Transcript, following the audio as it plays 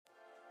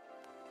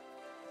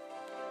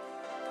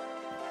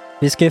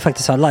Vi ska ju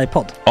faktiskt ha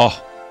livepodd. Ja,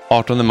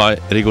 18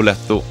 maj,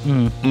 Rigoletto.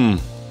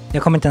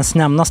 Jag kommer inte ens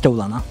nämna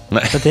stolarna.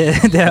 Nej. För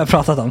det har jag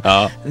pratat om.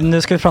 Ja.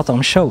 Nu ska vi prata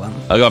om showen.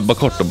 Ja, bara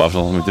kort då, bara för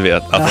de som inte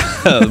vet.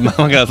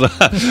 Man kan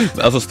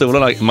alltså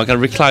stolarna, man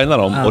kan reclina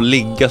dem och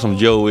ligga som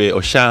Joey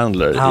och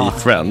Chandler i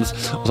Friends.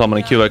 Och så har man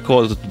en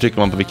QR-kod och så trycker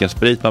man på vilken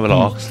sprit man vill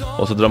ha.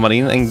 Och så drar man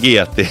in en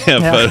GT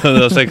för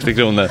 160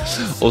 kronor.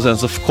 Och sen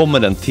så kommer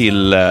den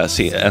till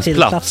ens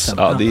plats.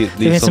 Ja, det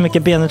finns så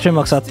mycket benutrymme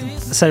också att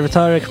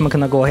servitörer kommer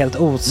kunna gå helt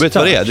ostört. Vet du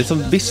vad det är? Det är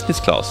som business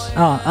class.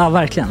 Ja,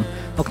 verkligen.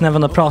 Och när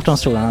man då pratar om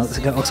stolarna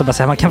så kan jag också bara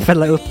säga att man kan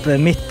fälla upp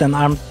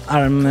mitten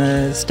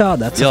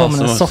armstödet så får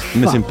man en soffa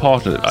med sin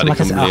partner. Ja, det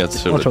kommer bli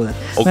helt otroligt.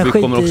 Och men vi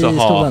kommer också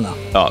stolarna.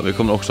 vi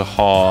kommer också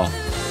ha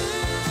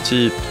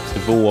typ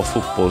 2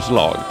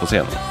 fotbollslag på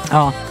scenen.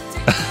 Ja.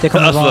 Det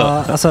kommer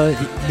vara, alltså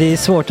det är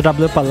svårt att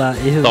rabbla upp alla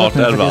i huvudet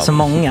nu för det är så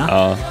många.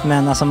 Ja.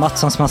 Men alltså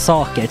Mattssons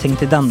massaker, tänk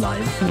till den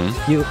live.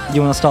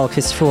 Jonas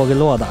Dahlqvists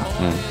frågelåda.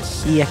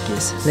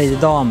 Ekis, Lady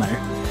Damer.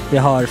 Vi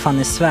har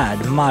Fanny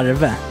Svärd,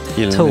 Marve,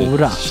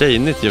 Tora.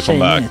 Tjejnytt gör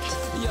comeback.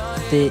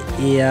 Det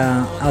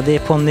är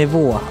på en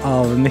nivå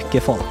av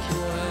mycket folk.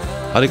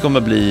 Ja, det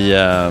kommer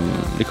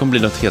bli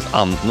något helt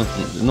annat.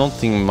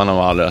 Någonting man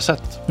har aldrig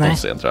sett på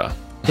scen, tror jag.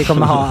 Det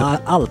kommer ha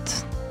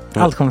allt.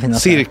 Allt kommer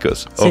finnas.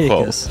 Cirkus.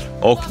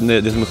 Och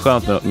det som är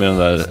skönt med de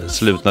där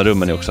slutna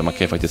rummen är också att man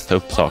kan ju faktiskt ta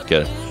upp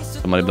saker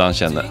som man ibland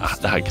känner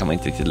det här kan man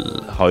inte riktigt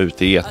ha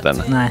ute i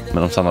etern. Nej.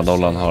 Men om Sanna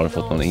Dollan har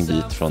fått någon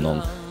invit från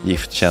någon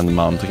giftkänd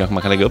man så kanske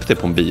man kan lägga upp det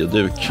på en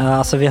bioduk. Ja,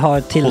 alltså vi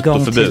har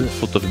tillgång till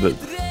fotoförbud.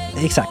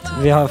 Exakt,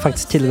 vi har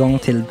faktiskt tillgång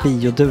till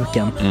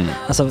bioduken.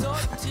 Alltså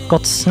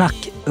gott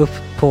snack upp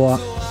på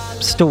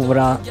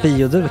stora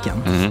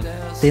bioduken.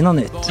 Det är något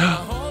nytt.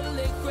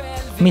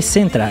 Missa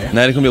inte det här.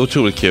 Nej, det kommer bli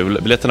otroligt kul.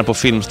 Biljetterna på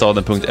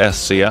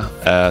filmstaden.se.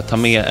 Ta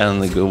med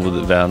en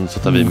god vän så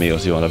tar vi med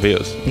oss Johan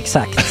Rabaeus.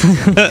 Exakt.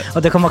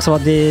 Och det kommer också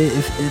vara det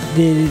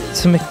är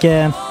så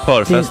mycket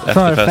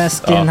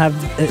förfest i den här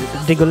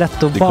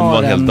Rigoletto-baren. Det kommer vara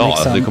en hel dag.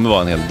 Liksom. Det kommer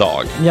vara en hel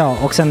dag. Ja,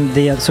 och sen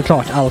det är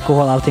såklart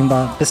alkohol, allting.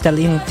 Bara beställ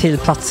in till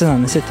platserna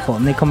ni sitter på.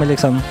 Ni kommer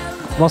liksom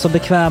vara så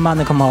bekväma,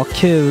 ni kommer ha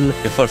kul.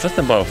 Är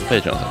förfesten bara för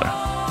Patreon eller?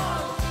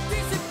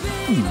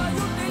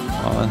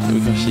 Ja,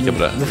 vi kan kika på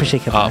det. Vi får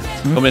kika på det.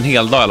 Det kommer en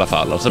hel dag i alla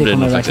fall. Och så blir det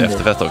någon slags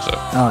efterfest också.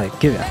 Ja,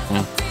 gud ja.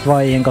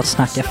 Vad är en gott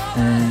snack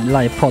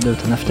livepodd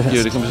utan efterfest?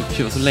 Gud, det kommer bli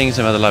kul. Så länge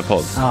sedan vi hade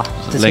livepodd. Ja,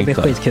 det ska bli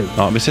skitkul.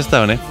 Ja, vi ses där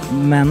hörni.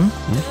 Men,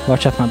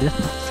 vart köper man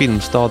biljetterna?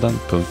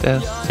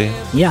 Filmstaden.se.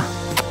 Ja,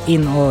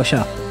 in och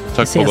köp.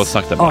 Tack på gott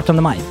snack där.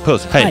 18 maj.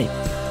 Puss, hej.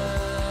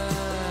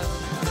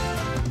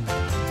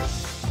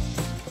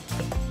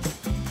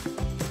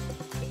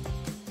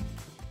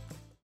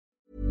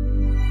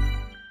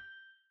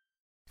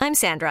 I'm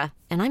Sandra,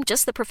 and I'm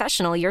just the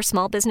professional your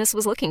small business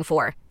was looking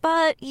for.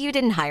 But you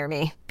didn't hire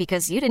me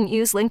because you didn't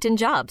use LinkedIn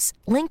Jobs.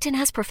 LinkedIn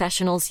has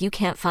professionals you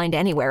can't find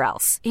anywhere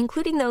else,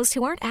 including those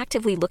who aren't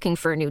actively looking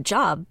for a new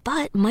job,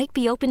 but might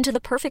be open to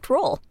the perfect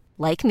role,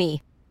 like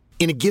me.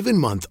 In a given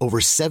month, over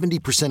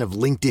 70% of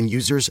LinkedIn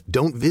users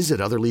don't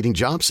visit other leading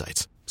job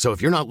sites. So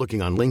if you're not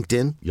looking on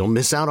LinkedIn, you'll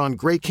miss out on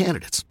great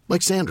candidates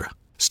like Sandra.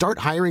 Start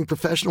hiring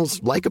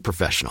professionals like a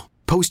professional.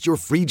 Post your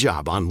free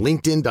job on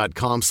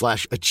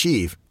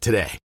linkedin.com/achieve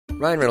today.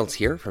 Ryan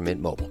Reynolds here from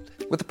Mint Mobile.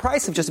 With the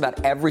price of just about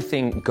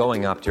everything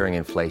going up during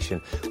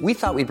inflation, we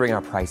thought we'd bring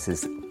our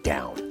prices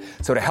down.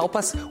 So to help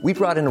us, we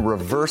brought in a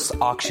reverse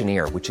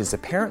auctioneer, which is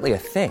apparently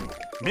a thing.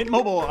 Mint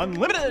Mobile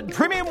Unlimited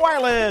Premium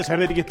Wireless. How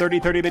to get 30,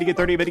 30, bit to get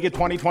 30, bit to get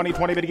 20, 20,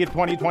 20, bit to get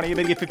 20, 20,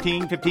 bit to get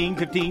 15, 15,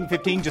 15,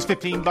 15, just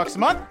 $15 a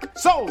month?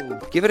 Sold!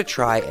 Give it a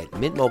try at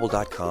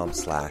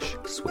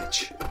mintmobile.com/switch.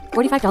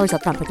 $45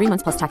 up front for 3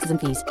 months plus taxes and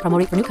fees. Promo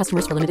rate for new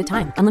customers for limited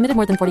time. Unlimited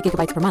more than 40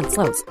 gigabytes per month.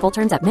 Slows full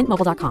terms at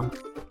mintmobile.com.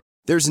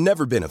 There's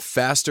never been a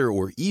faster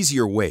or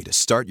easier way to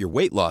start your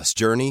weight loss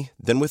journey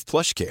than with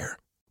PlushCare.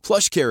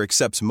 PlushCare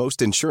accepts most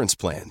insurance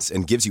plans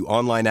and gives you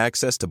online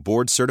access to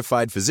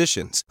board-certified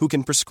physicians who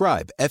can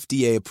prescribe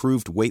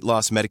FDA-approved weight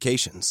loss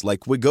medications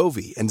like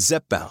Wegovy and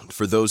Zepbound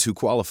for those who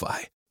qualify.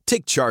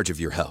 Take charge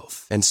of your health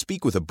and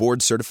speak with a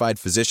board-certified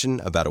physician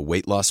about a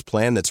weight loss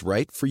plan that's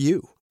right for you.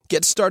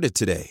 Get started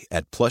today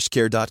at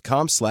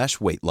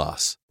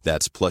plushcare.com/weightloss.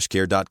 That's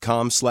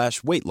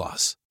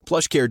plushcare.com/weightloss.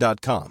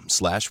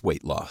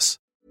 plushcare.com/weightloss.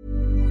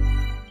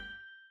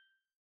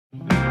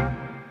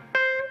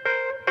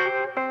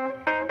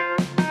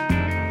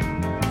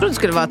 Jag trodde det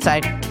skulle vara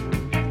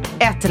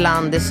ett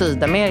land i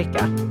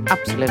Sydamerika.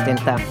 Absolut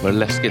inte. Var det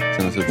läskigt?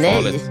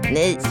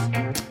 Nej.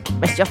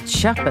 Men jag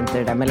köper inte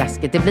det där med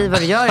läskigt. Det blir vad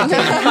det gör. Jag går,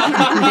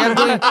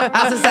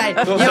 alltså så här,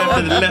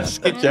 det är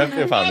läskigt, köper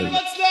jag fan inte.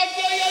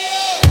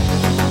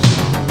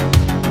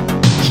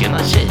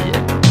 Tjena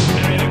tjejer.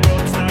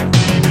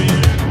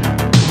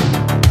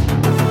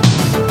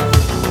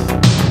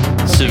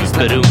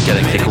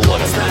 Superrunkare Gregor.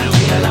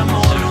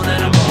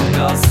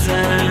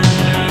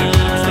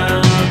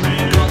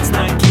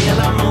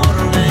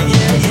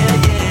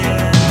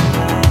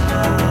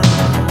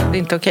 Det är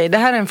inte okej. Det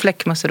här är en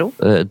fläckmussero.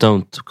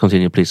 Don't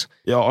continue please.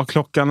 Ja,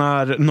 klockan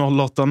är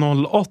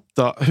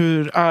 08:08.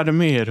 Hur är det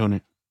med er, hörni?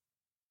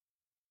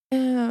 Det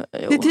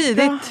är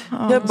tidigt.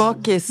 Jag är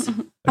bakis.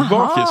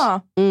 Bakis?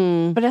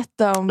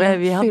 Berätta om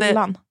vi fyllan.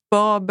 hade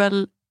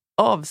Babel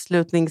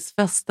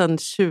avslutningsfesten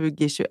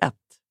 2021.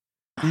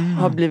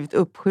 Har blivit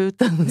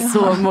uppskjuten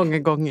så många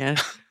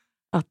gånger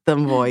att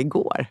den var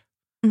igår.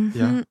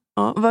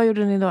 Ja. Vad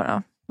gjorde ni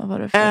då? Vad var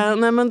det för?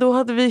 Nej, men då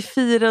hade vi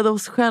firat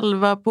oss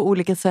själva på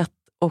olika sätt.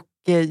 Och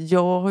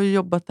jag har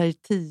jobbat där i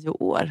 10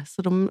 år.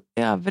 Så de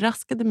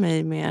överraskade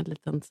mig med en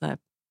liten så här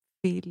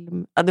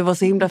film. Ja, det var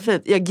så himla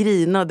fint. Jag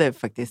grinade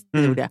faktiskt.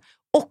 Det gjorde jag.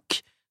 Och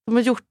de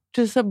har gjort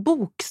så här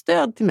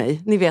bokstöd till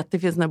mig. Ni vet, det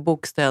finns såna här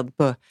bokstöd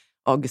på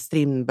August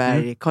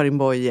Strindberg, Karin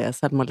Boye,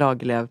 Selma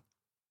Lagerlöf.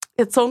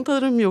 Ett sånt hade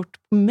de gjort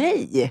på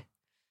mig.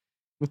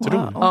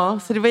 Wow. Ja,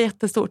 så det var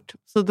jättestort.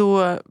 Så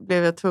då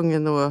blev jag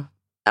tvungen att...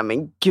 Ja,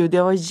 men gud,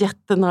 jag var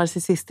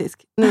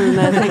jättenarcissistisk. Nu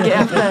när jag tänker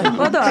efter.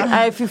 Vadå?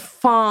 Nej, för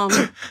fan.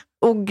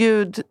 Åh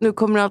gud, nu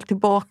kommer allt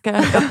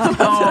tillbaka.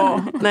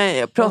 Nej,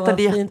 jag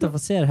pratade jätte... fint att få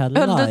se det här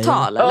live. Höll du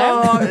tal,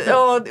 eller?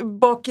 Ja,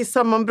 bak i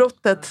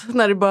sammanbrottet.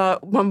 När det bara,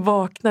 man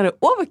vaknade.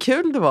 Åh, vad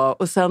kul det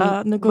var. Och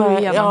sen nu går det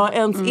igenom.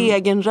 Ens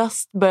egen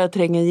röst började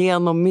tränga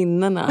igenom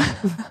minnena.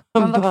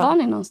 Men vart var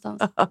ni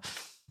någonstans?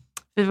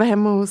 Vi var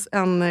hemma hos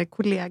en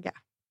kollega.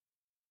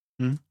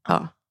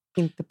 Ja,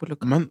 inte på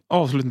lokal. Men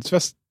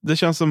avslutningsfest, det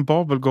känns som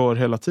Babel går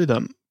hela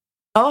tiden.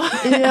 Ja,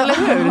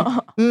 eller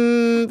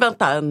hur?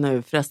 Vänta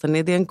nu förresten,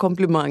 är det en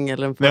komplimang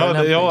eller en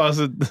förolämpning? Ja,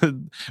 alltså,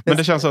 men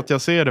det känns som att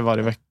jag ser det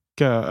varje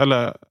vecka.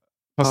 Eller,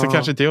 fast det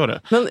kanske inte gör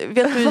det. Men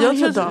vet du,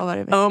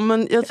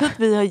 jag tror att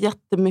vi har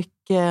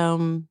jättemycket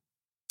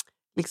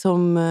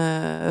liksom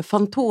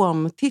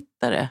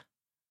fantomtittare.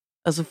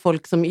 Alltså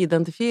folk som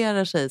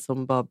identifierar sig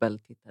som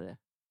Babel-tittare.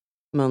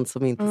 Men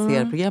som inte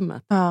ser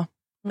programmet. Ja.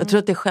 Jag tror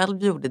att jag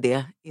själv gjorde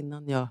det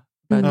innan jag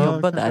började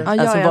jobba där. Ja,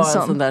 alltså jag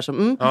var en sån där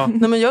som...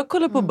 Nej, men jag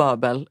kollar på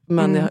Babel.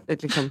 Men jag,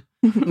 liksom,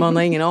 man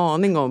har ingen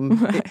aning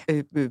om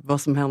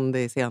vad som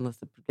hände i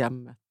senaste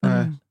programmet.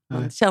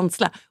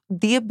 Känsla.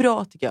 Det är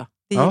bra tycker jag.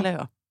 Det gillar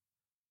jag.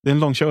 Det är en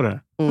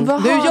långkörare. Nu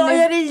gör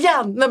jag det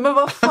igen! Nej men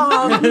vad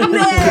fan!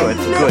 Nej!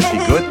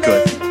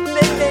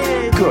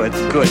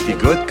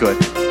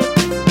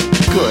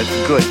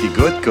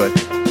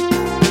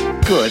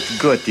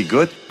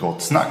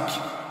 Gott snack.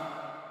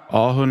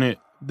 Ja, hörni.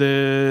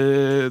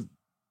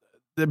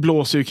 Det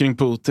blåser ju kring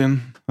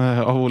Putin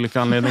av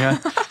olika anledningar.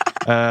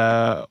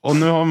 Och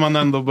nu har man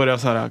ändå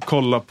börjat så här,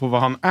 kolla på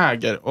vad han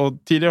äger. Och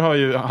tidigare har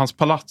ju hans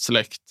palats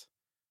läckt.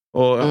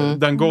 Och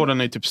den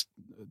gården är typ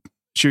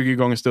 20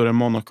 gånger större än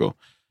Monaco.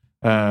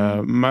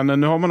 Men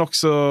nu har man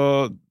också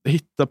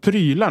hittat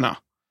prylarna.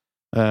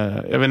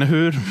 Jag vet inte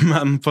hur,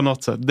 men på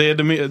något sätt. Det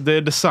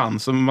är det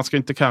sant, så man ska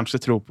inte kanske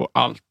tro på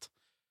allt.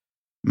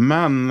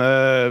 Men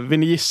vill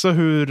ni gissa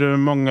hur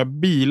många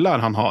bilar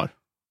han har?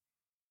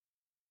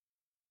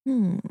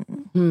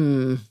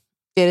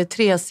 Är det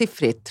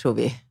 3-siffrigt tror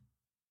vi?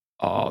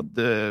 Ja,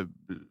 det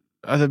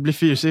blir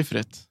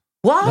 4-siffrigt.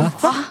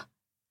 What? Va?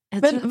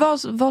 Men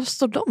vad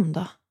står de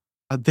då?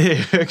 Ja, det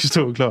är högst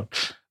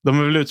oklart. De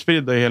är väl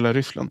utspridda i hela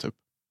Ryssland typ.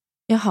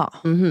 Jaha.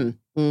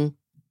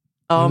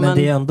 Ja, men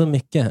det är ändå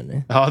mycket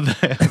hörni. Ja,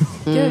 det är.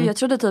 Gud, jag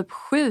trodde typ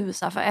 7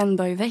 så här, för en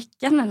dag i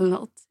veckan eller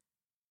något.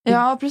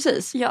 Ja,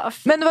 precis. Ja,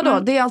 men vadå?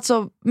 Det är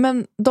alltså,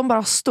 men de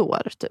bara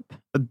står typ.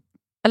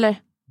 Eller?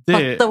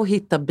 Fatta och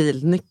hitta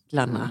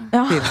bilnycklarna.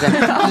 Till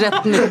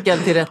rätt nyckel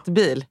till rätt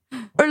bil.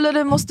 Eller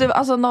det måste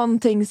alltså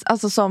någonting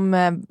alltså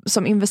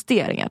som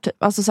investeringar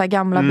typ. Alltså så här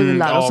gamla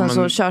bilar och sen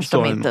så körs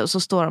de inte och så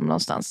står de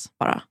någonstans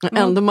bara.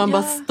 Ändå man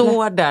bara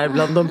står där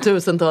bland de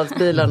tusentals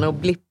bilarna och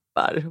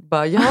blippar.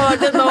 Bara, jag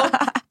hörde något.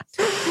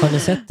 Har ni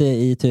sett det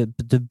i typ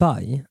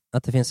Dubai?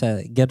 Att det finns så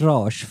här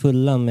garage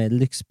fulla med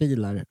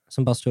lyxbilar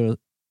som bara står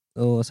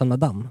och samlar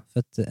damm. För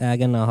att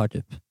ägarna har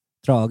typ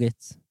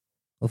dragit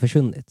och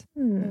försvunnit.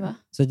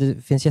 Så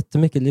det finns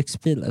jättemycket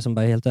lyxbilar som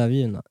bara är helt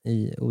övergivna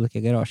i olika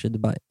garage i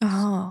Dubai.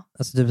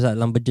 Alltså typ så här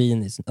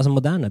Lamborghinis, alltså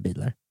moderna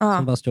bilar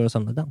som bara står och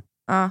samlar damm.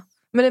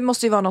 Men det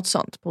måste ju vara något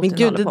sånt. Men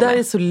gud, det där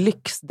är så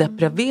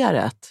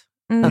lyxdepraverat.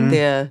 Att det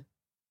är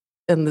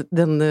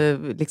den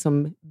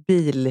liksom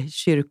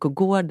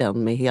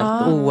bilkyrkogården med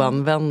helt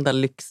oanvända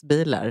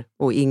lyxbilar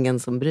och ingen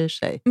som bryr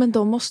sig. Men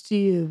de måste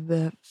ju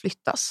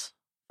flyttas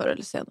förr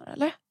eller senare,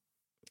 eller?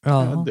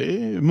 Ja,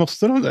 det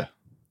måste de det.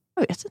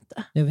 Jag vet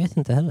inte. Jag vet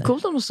inte heller.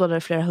 Coolt om de står där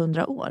i flera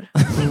 100 år.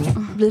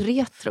 Blir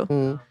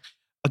retro.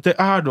 Att det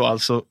är då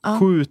alltså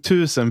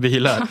 7000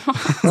 bilar.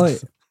 Oj.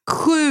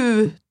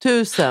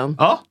 7000?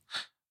 Ja.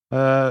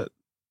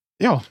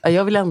 Ja.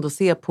 Jag vill ändå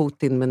se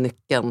Putin med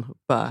nyckeln.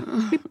 Bara,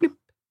 blipp, blipp.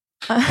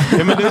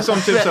 Ja, men det är som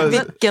typ så här...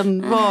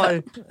 Vilken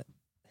var...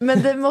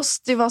 Men det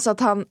måste ju vara så att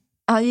han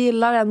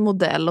gillar en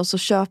modell och så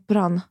köper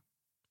han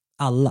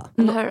alla.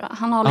 Eller,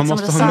 han har liksom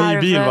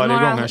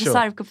några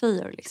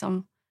reservkopior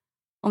liksom.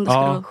 Om det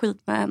skulle vara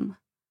skit med en.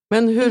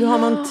 Men hur har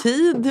man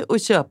tid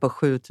att köpa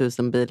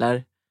 7000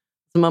 bilar?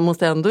 Så man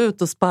måste ändå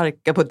ut och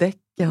sparka på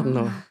däcken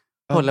och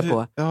hålla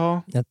på.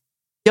 Ja.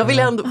 Jag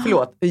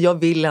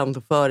vill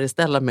ändå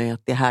föreställa mig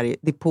att det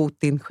är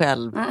Putin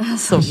själv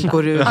som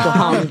går ut och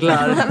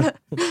handlar.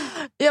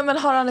 Ja, men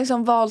har han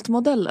liksom valt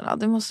modellerna?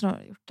 Det måste han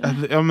ha gjort det.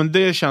 Ja, men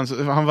det känns...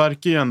 Han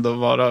verkar ju ändå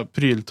vara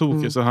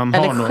pryltokig. Så han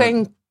eller har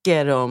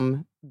skänker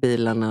de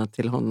bilarna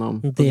till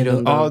honom. Det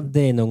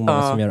är nog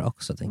många som gör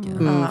också, tänker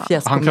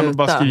jag. Han kan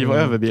bara skriva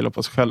över bilar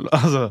på sig själv.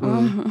 Alltså,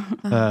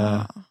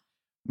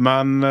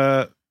 men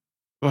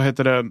vad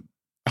heter det?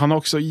 Han har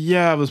också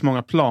jävligt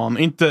många plan.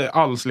 Inte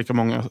alls lika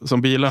många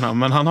som bilarna.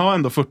 Men han har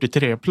ändå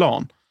 43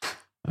 plan.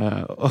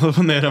 Och då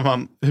funderar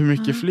man, hur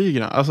mycket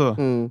flyger han? Alltså,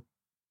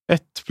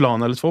 ett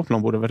plan eller 2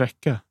 plan borde väl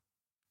räcka.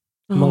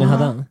 Hur många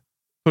hade han?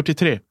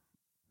 43.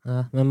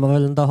 Ja, men man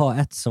vill ändå ha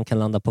ett som kan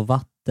landa på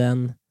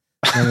vatten.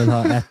 Man vill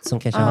ha ett som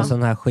kanske har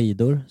sådana här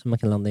skidor som man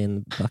kan landa i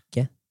en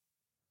backe.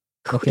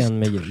 Och en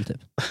med hjul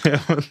typ.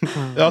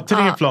 Ja,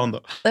 3 plan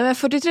då. Nej, men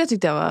 43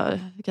 tyckte jag var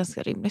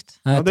ganska rimligt.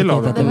 Ja, det är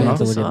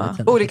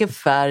lagom. Olika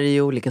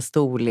färg och olika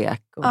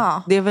storlek. Och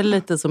det är väl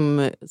lite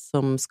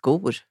som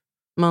skor.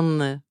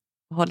 Man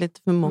har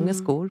lite för många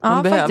skor.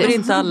 Man behöver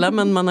inte alla,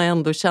 men man har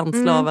ändå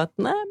känsla av att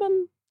nej,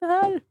 men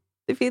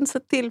det finns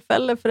ett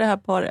tillfälle för det här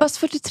paret. Fast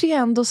 43 är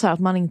ändå så här att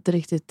man inte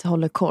riktigt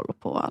håller koll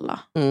på alla.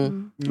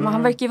 Men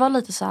han verkar ju vara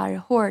lite så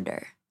här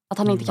hoarder. Att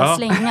han inte kan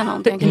slänga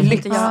någonting. Han kan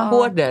inte göra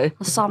hoarder.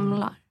 Och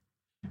samlar.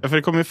 Ja, för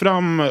det kom ju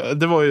fram,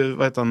 det var ju,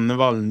 vad heter han,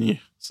 Navalny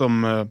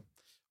som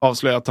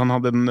avslöjade att han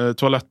hade en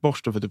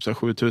toalettborste för typ så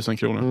 7000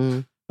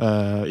 kronor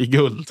i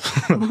guld.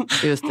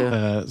 Just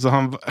det. Så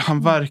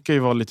han verkar ju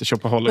vara lite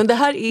shopaholic. Men det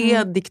här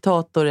är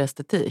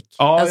diktatorestetik.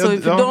 Ja, alltså,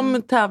 för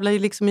de tävlar ju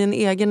liksom i en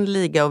egen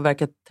liga och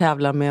verkar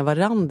tävla med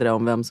varandra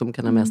om vem som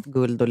kan ha mest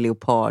guld och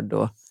leopard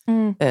och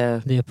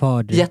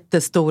leopard.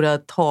 Jättestora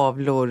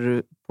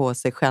tavlor på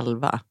sig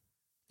själva.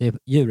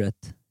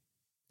 Djuret.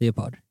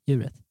 Leopard.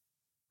 Djuret.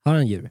 Har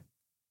han djur?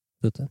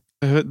 Det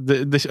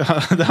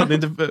hade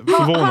inte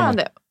förvånat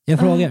mig. Jag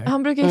frågar.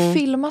 Han brukar ju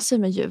filma sig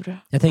med djur.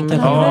 Jag tänker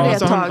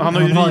han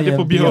har ju ridit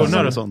på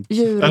björnar och sånt.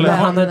 Eller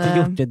han har inte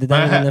gjort det. Det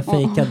där är en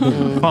fejkad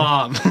bild.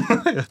 Fan.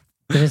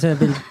 Det finns en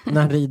bild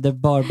när han rider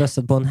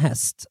barbössad på en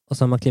häst och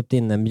så har man klippt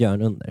in en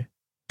björn under.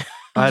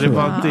 Nej, det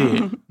var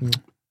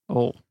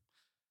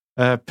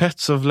det.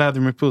 Pets of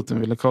Vladimir Putin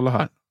ville kolla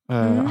här.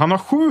 Han har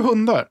 7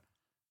 hundar.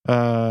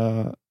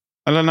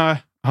 Eller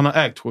nej, han har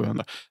ägt 7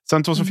 hundar.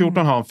 Sen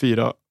 2014 har han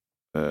 4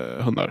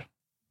 hundar.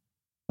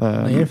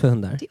 Vad är det för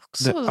hundar? Det är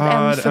också en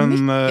för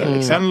mycket.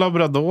 Liksom. En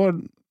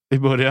labrador i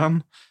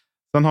början.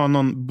 Sen har han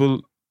någon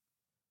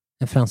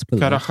en fransk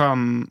bulldog.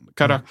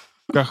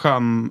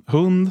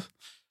 Karakhan-hund.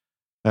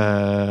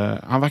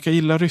 Han verkar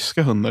gilla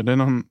ryska hundar. Det är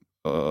någon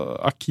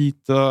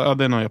Akita. Ja,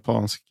 det är någon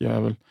japansk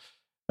jävel.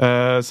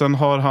 Sen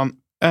har han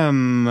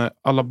en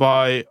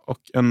Alabai och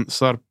en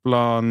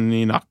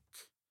Sarplaninak.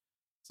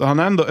 Så han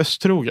är ändå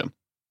östtrogen.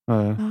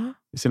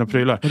 I sina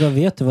prylar. Och då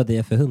vet du vad det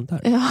är för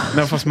hundar. Ja.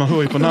 Nej, fast man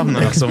hör ju på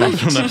namnen alltså,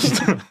 från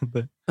öst.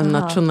 En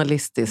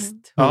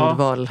nationalistiskt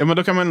hundval. Ja, men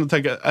då kan man ändå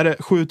tänka, är det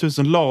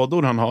 7000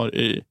 lador han har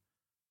i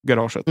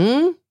garaget?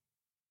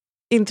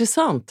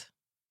 Intressant.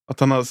 Att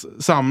han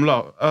har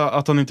samlat,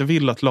 att han inte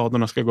vill att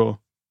ladorna ska gå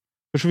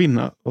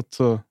försvinna.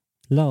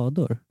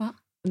 Lador?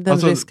 Den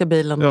ryska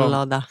bilen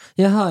lada.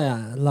 Jaha,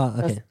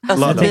 okej.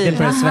 Jag tänkte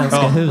på det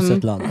svenska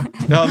huset lada.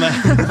 Ja, nej.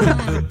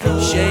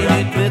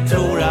 Tjejigt med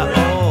Tora,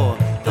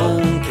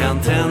 hon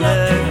kan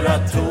tänder.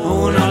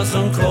 Hon har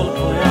som koll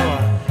på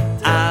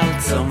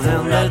allt som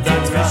händer.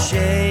 Dags för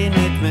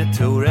tjejigt med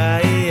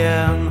Tora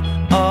igen.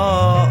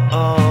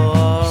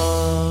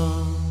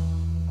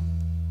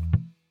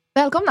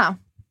 Välkomna.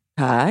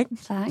 Tack.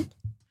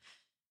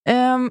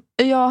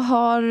 Jag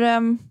har...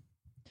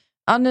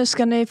 nu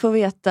ska ni få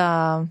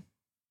veta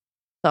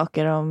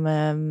saker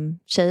om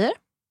tjejer.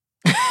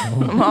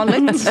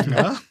 Vanligt.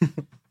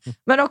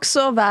 Men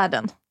också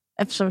världen.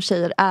 Eftersom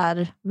tjejer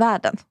är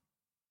världen.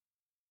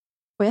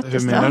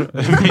 Hur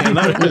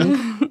menar du?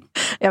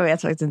 Jag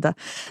vet faktiskt inte.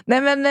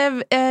 Nej,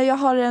 men jag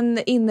har en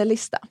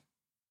innelista.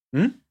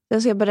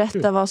 Jag ska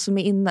berätta vad som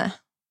är inne.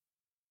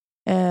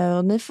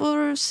 Och ni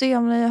får se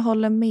om ni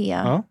håller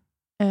med. Ja.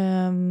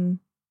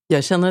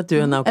 Jag känner att du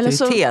är en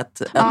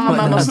auktoritet.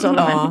 Man måste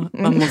hålla med.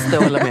 Man måste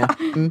hålla med.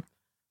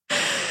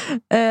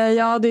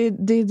 Ja, det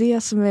är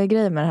det som är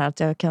grejen med det här. Att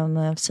jag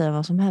kan säga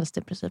vad som helst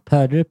i princip.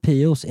 Hörde du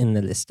Pios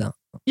innelista?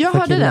 Jag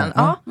hörde den,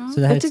 Så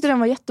det här jag tyckte den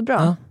var jättebra.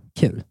 Ja,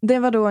 kul. Det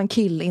var då en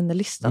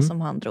kill-innelista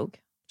som han drog.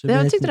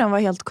 Jag tyckte den var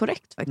helt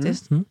korrekt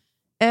faktiskt.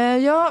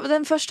 Ja,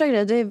 den första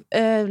grejen, det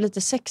är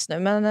lite sex nu.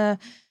 Men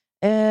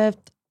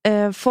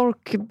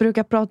folk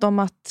brukar prata om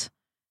att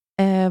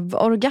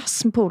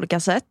orgasm på olika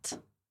sätt.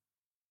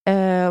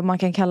 Man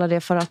kan kalla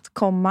det för att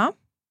komma.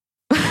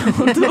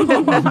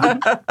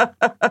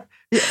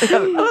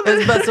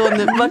 Jag bara så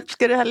nu, vart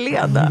ska det här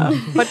leda?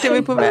 Vart är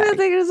vi på väg? Jag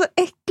tänker det är så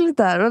äckligt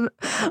där.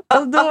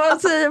 Och då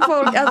säger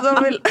folk att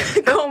de vill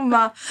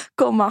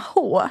komma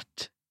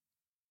hårt.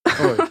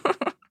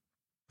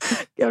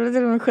 Jag blir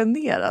till och med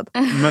generad.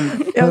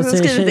 Jag har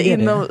skrivit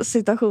inom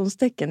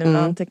citationstecken i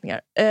mina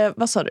anteckningar.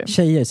 Vad sa du?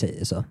 Tjejer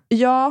säger så.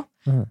 Ja,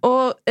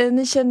 och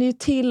ni känner ju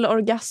till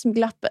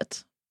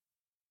orgasmglappet.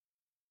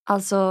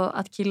 Alltså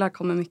att killar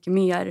kommer mycket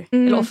mer.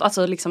 Eller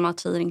alltså liksom att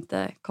tjejer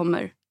inte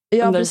kommer.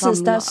 Ja, precis.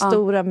 Det här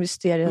stora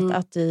mysteriet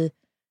att i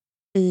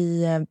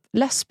i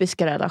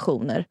lesbiska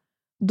relationer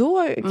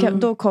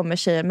då kommer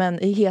tjejer, men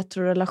i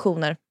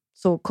heterorelationer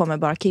så kommer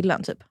bara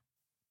killen typ.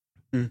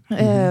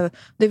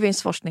 Det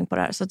finns forskning på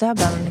det här, så det här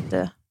behöver man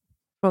inte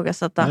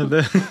frågasätta.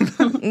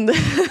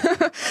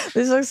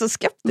 Det såg så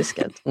skeptiskt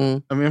ut.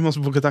 Men jag måste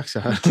boka taxi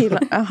här.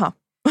 Killar, aha.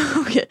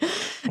 Okej.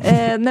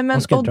 Nej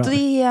men och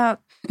det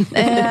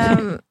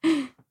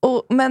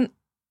men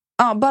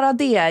ja, bara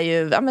det är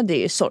ju det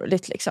är ju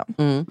sorgligt liksom.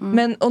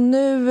 Men och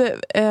nu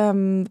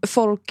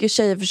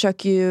tjejer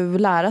försöker ju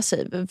lära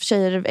sig.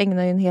 Tjejer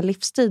ägnar ju en hel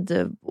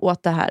livstid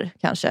åt det här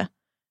kanske.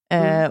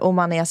 Och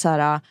man är så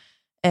här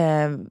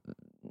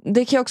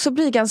det kan ju också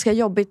bli ganska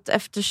jobbigt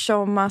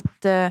eftersom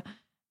att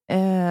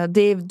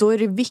då är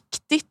det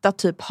viktigt att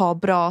typ ha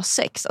bra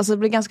sex. Alltså det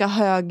blir ganska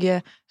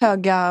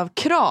höga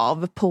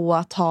krav på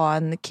att ha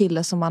en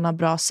kille som man har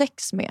bra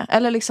sex med.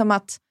 Eller liksom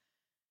att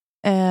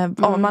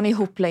om man är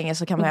ihop länge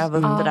så kan man öva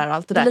under där och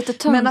allt det där. Det är lite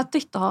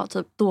töntigt att ha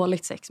typ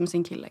dåligt sex med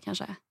sin kille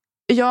kanske.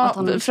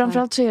 Ja,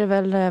 framförallt så är det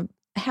väl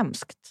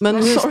hemskt. Men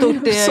hur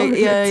stort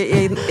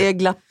är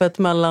glappet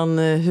mellan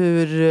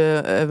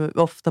hur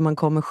ofta man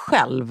kommer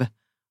själv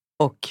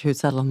och hur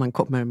sällan man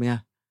kommer med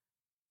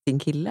sin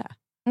kille?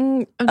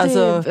 Det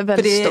är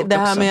väldigt stort det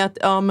här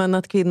också. med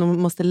att kvinnor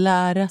måste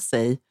lära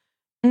sig.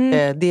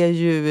 Det är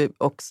ju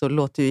också,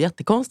 låter ju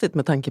jättekonstigt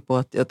med tanke på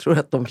att jag tror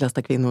att de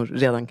flesta kvinnor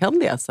redan kan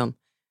det sen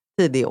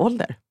tidig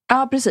ålder.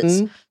 Ja,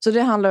 precis. Så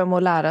det handlar om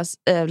att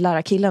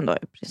lära killen då.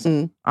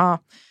 Precis. Ja.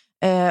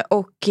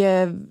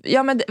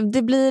 Men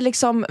det blir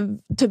liksom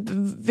typ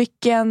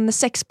vilken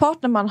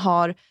sexpartner man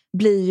har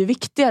blir ju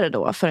viktigare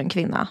då för en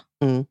kvinna.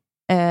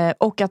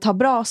 Och att ha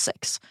bra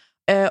sex.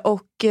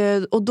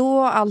 Och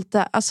då allt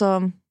det,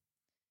 alltså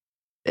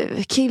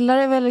killar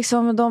är väl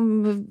liksom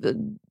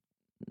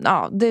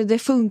det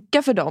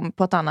funkar för dem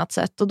på ett annat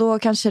sätt och då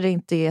kanske det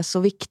inte är så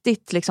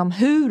viktigt liksom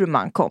hur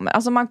man kommer.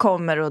 Alltså man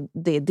kommer och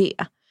det är det.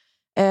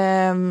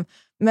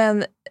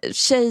 Men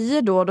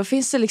tjejer då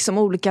finns det liksom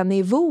olika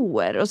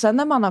nivåer och sen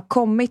när man har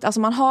kommit, alltså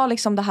man har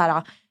liksom det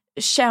här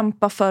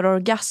kämpa för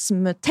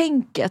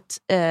orgasmtänket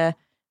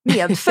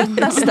medfött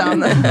nästan.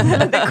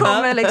 Det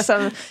kommer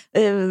liksom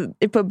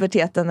i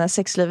puberteten när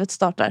sexlivet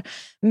startar.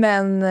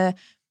 Men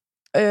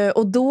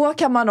och då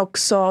kan man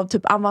också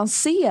typ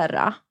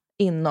avancera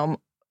inom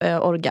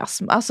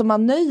orgasm. Alltså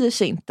man nöjer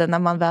sig inte när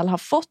man väl har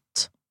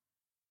fått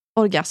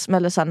orgasm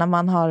eller så här, när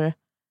man har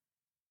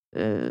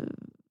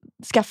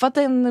skaffat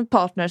en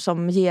partner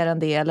som ger en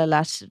del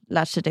eller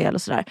lärt sig det eller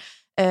sådär.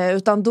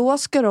 Utan då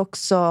ska det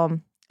också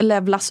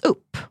levlas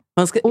upp.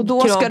 Man ska, och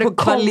då ska det på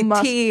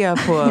kvalitet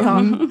på...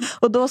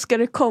 och då ska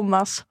det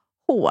kommas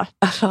hårt.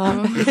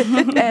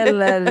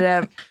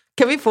 Eller...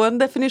 Kan vi få en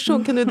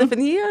definition? Kan du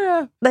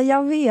definiera? Nej,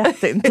 jag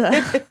vet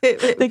inte.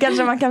 Det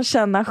kanske man kan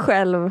känna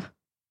själv.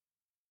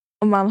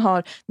 Om man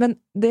har... Men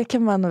det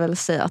kan man väl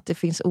säga att det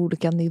finns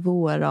olika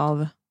nivåer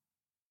av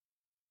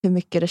hur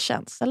mycket det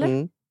känns,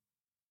 eller?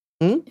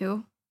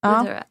 Jo, det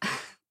tror jag.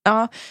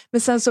 Ja,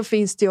 men sen så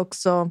finns det ju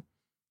också...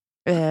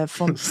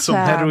 Som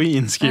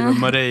heroin skriver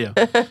Maria.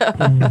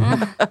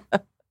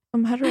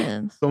 Som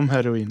heroin? Som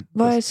heroin.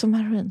 Vad är som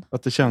heroin?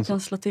 Att det känns.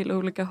 Kan slå till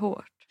olika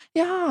hårt.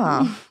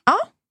 Ja.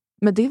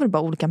 Men det är väl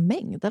bara olika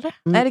mängd, eller?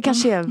 Nej, det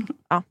kanske är...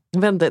 Ja.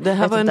 Vänta, det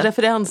här var en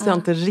referens jag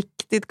inte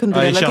riktigt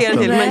kunde relatera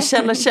till. Men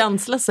Känna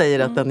känsla säger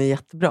att den är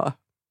jättebra.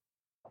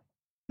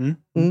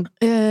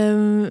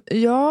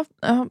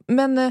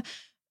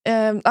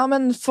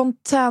 Men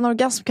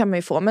fontänorgasm kan man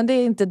ju få. Men det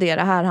är inte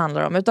det här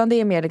handlar om. Utan det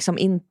är mer liksom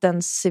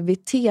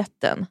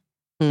intensiviteten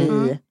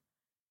i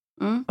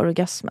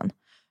orgasmen.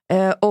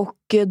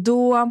 Och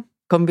då...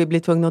 Kommer vi bli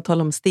tvungna att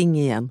tala om sting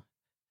igen?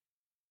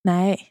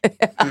 Nej.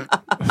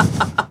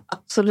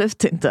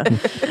 Absolut inte.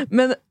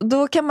 Men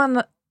då kan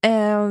man...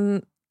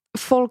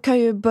 folk har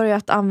ju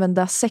börjat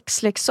använda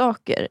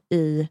sexleksaker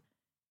i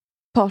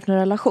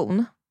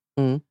partnerrelation.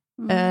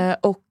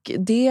 Och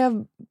det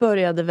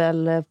började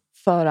väl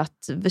för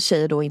att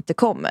tjejer då inte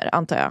kommer,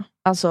 antar jag.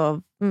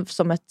 Alltså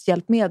som ett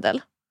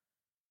hjälpmedel.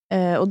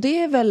 Och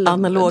det är väl...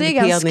 Analog det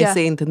är penis är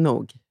inte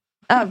nog.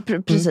 Ja,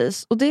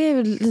 precis. Och det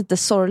är lite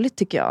sorgligt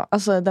tycker jag.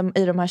 Alltså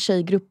i de här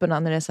tjejgrupperna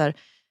när det är så här,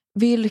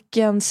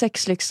 vilken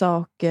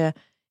sexleksak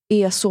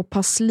är så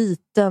pass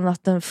liten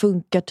att den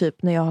funkar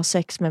typ när jag har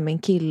sex med min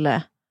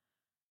kille.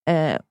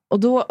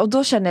 Och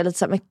då känner jag lite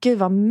så här, men gud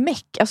vad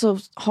meck. Alltså,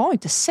 ha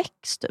inte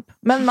sex typ.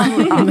 Men man...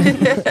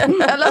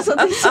 alltså,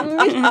 det är så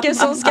mycket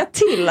som ska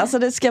till. Alltså,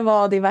 det ska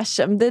vara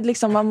diverse. Det är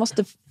liksom, man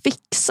måste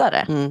fixa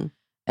det.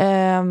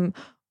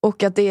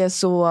 Och att det är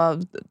så...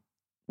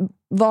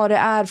 Vad det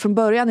är från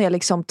början är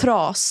liksom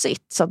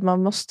trasigt. Så att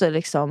man måste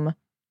liksom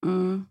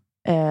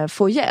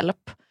få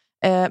hjälp.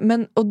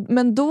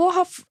 Men då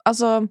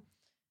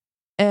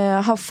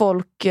har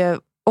folk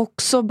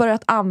också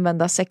börjat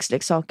använda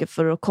sexleksaker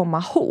för att komma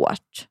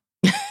hårt.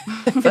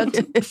 För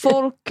att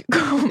folk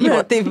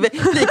kommer... Det är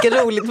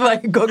lika roligt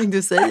varje gång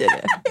du säger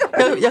det.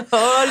 Jag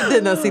hör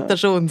dina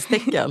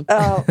citationstecken.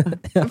 Ja.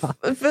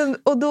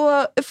 Och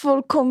då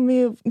folk kommer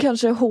ju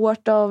kanske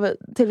hårt av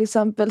till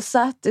exempel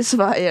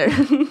Satisfyer.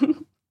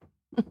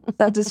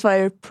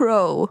 Satisfyer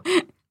Pro.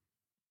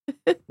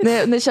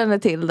 Ni känner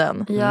till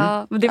den?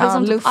 Ja, men det är väl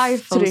som typ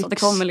iPhone så det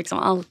kommer liksom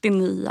alltid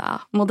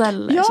nya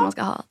modeller som man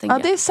ska ha. Ja,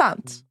 det är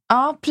sant.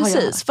 Ja,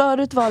 precis.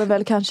 Förut var det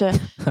väl kanske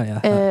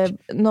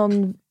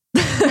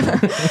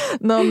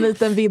någon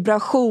liten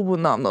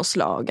vibration av något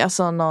slag.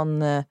 Alltså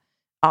någon,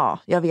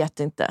 jag vet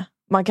inte.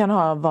 Man kan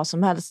ha vad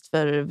som helst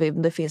för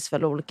det finns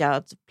väl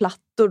olika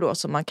plattor då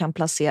som man kan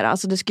placera.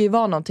 Alltså det ska ju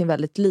vara någonting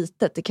väldigt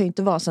litet. Det kan ju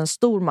inte vara så en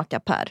stor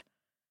mackapär.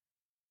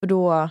 För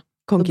då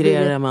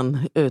konkurrerar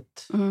man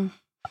ut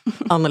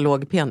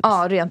analog penis.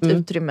 Ja, rent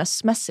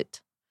utrymmesmässigt.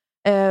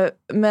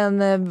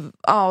 Men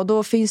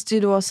då finns det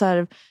ju då så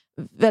här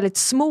väldigt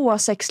små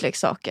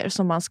sexleksaker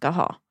som man ska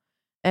ha.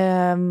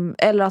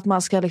 Eller att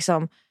man ska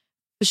liksom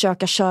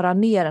försöka köra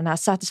ner den här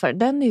Satisfyer.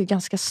 Den är ju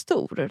ganska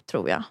stor,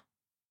 tror jag.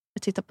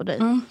 Jag tittar på dig.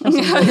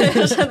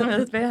 Jag känner mig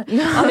lite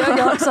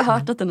jag har också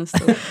hört att den är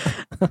stor.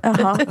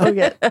 Jaha,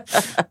 okej.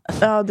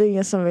 Ja, det är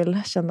ingen som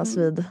vill kännas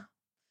vid.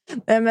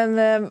 Men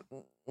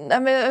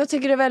jag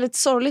tycker det är väldigt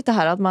sorgligt det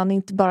här att man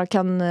inte bara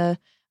kan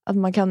att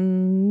man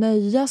kan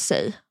nöja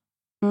sig.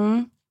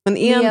 Men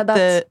med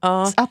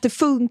att det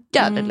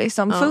funkar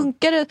liksom.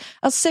 Funkar det,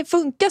 alltså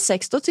funkar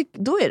sex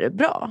då är det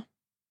bra.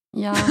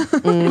 Ja.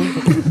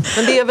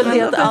 Men det är väl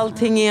det att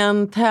allting är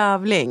en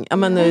tävling. Jag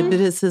menar,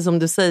 precis som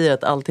du säger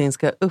att allting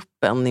ska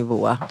upp en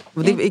nivå.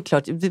 Och det är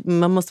klart,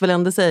 man måste väl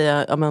ändå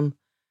säga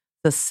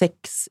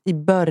sex i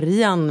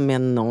början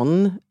med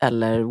någon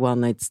eller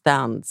one night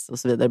stands och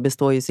så vidare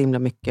består ju så himla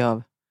mycket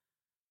av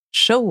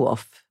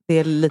show-off. Det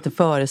är lite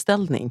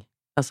föreställning.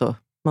 Alltså,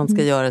 man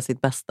ska göra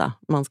sitt bästa.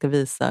 Man ska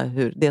visa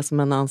hur, det är som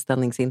en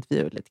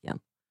anställningsintervju lite grann.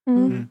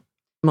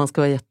 Man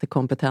ska vara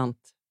jättekompetent,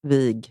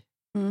 vig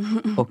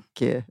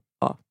och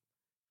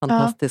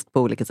fantastisk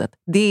på olika sätt.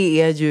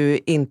 Det är ju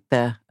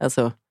inte,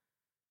 alltså,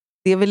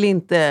 det är väl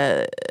inte,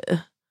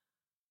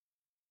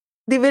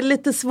 det är väl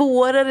lite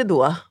svårare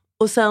då.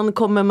 Och sen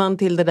kommer man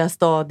till det där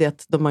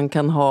stadiet då man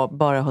kan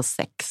bara ha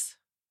sex.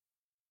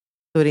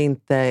 Då det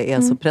inte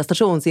är så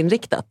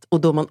prestationsinriktat.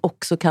 Och då man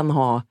också kan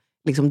ha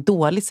liksom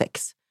dålig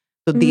sex.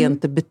 Så det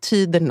inte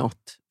betyder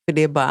något. För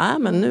det är bara,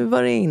 men nu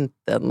var det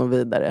inte något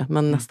vidare.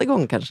 Men nästa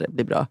gång kanske det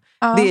blir bra.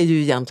 Det är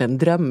ju egentligen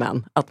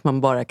drömmen. Att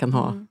man bara kan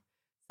ha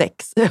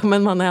sex.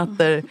 Men man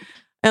äter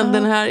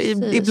den här,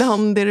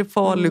 ibland är det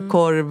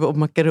falukorv och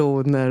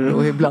makaroner.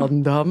 Och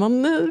ibland har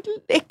man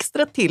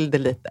extra till det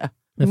lite.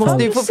 Det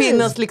måste ju få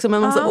finnas liksom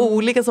en massa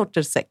olika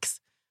sorters sex.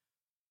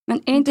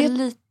 Men är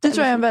inte det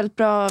tror jag är en väldigt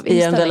bra inställning.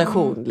 I en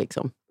relation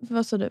liksom.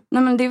 Vad sa du?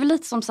 Nej, men det är väl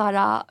lite som så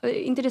här,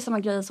 inte det samma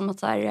grej som att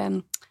så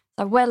här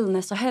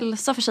wellness och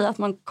hälsa för sig, att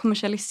man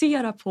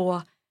kommersialiserar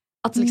på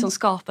att liksom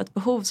skapa ett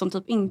behov som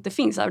typ inte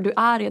finns. Du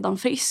är redan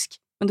frisk,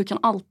 men du kan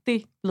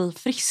alltid bli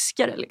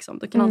friskare liksom.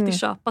 Du kan alltid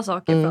köpa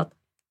saker för att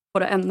få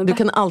det ännu bättre. Du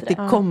kan alltid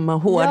komma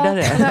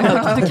hårdare.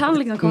 Ja, du kan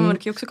liksom komma, du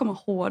kan också komma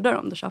hårdare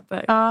om du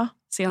köper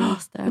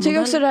senaste Jag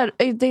tycker också det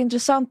är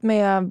intressant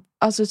med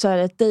alltså så här,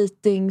 ett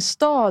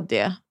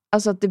datingstadie.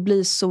 Alltså att det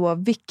blir så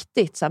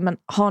viktigt. Så här, men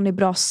har ni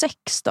bra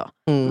sex då?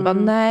 Men,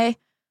 nej,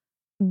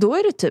 då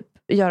är det typ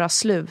göra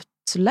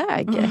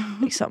slutläge.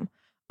 Liksom.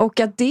 Och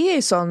att det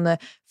är sån,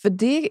 för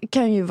det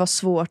kan ju vara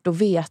svårt att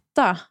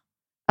veta.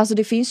 Alltså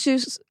det finns ju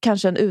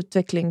kanske en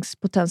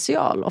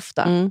utvecklingspotential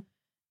ofta.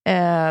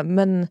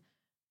 Men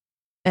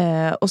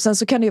och sen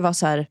så kan det ju vara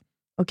så här,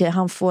 okej,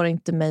 han får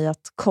inte mig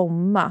att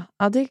komma.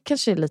 Ja, det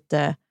kanske är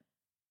lite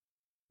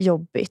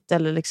jobbigt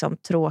eller liksom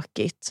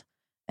tråkigt.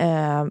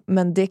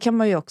 Men det kan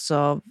man ju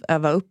också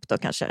öva upp då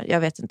kanske. Jag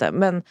vet inte.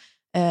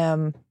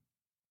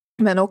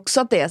 Men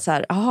också att det är så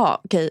här,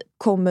 okej,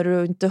 kommer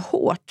du inte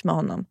hårt med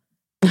honom?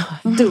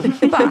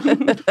 Dumpa.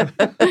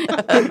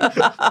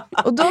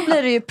 Och då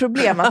blir det ju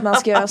problem att man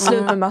ska göra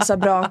slut med massa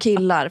bra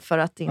killar för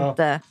att det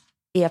inte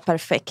är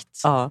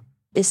perfekt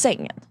i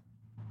sängen.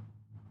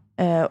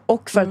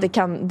 Och för att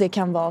det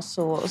kan vara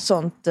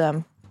sånt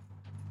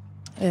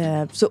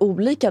så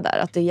olika där,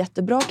 att det är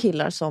jättebra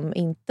killar som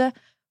inte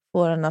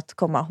får en att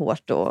komma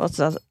hårt då,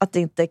 alltså att det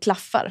inte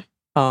klaffar.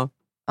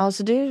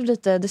 Alltså det är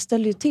lite, det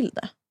ställer ju till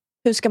det.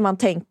 Hur ska man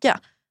tänka?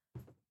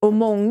 Och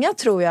många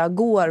tror jag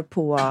går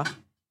på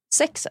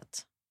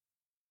sexet.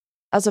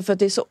 Alltså för att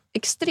det är så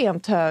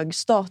extremt hög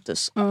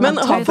status. Men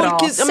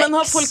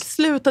har folk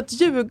slutat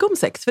ljuga om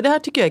sex? För det här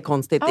tycker jag är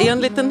konstigt.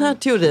 Enligt den här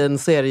teorin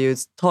så är det ju,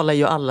 talar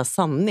ju alla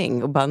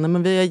sanning. Och bara, nej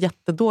men vi har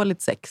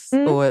jättedåligt sex.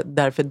 Och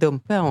därför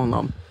dumpar jag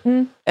honom.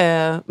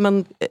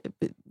 Men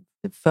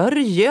förr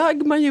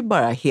ljög man ju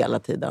bara hela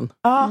tiden.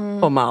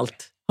 Om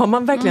allt. Har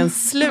man verkligen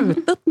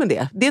slutat med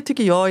det? Det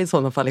tycker jag i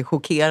sådana fall är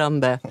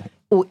chockerande.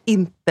 Och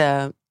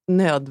inte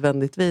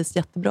nödvändigtvis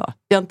jättebra.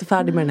 Jag är inte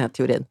färdig med den här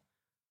teorin.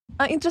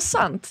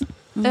 Intressant.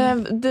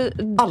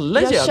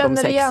 Alla jag ljög om känner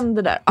sex. Igen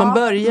det där. Man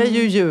börjar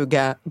ju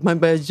ljuga. Man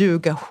börjar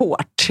ljuga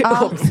hårt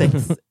om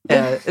sex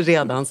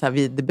redan så här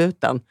vid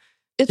debuten.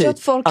 Jag tror att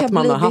folk att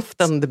man har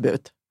haft en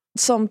debut.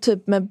 Som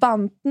typ med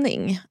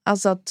bantning.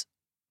 Alltså att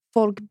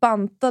folk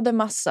bantade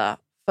massa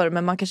för,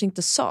 men man kanske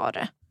inte sa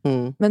det.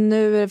 Men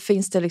nu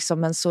finns det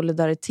liksom en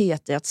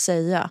solidaritet i att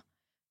säga,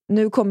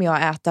 nu kommer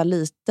jag äta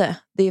lite.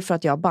 Det är för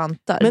att jag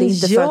bantar. Men det är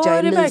inte för att jag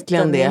är det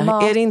verkligen det?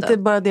 Är det inte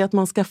bara det att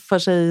man skaffar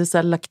sig så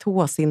här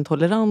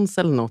laktosintolerans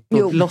eller något?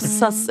 Jo. Och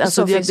låtsas,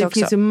 alltså det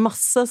finns ju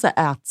massa så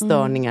här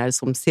ätstörningar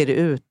som ser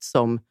ut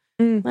som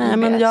nej,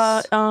 men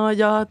jag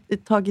har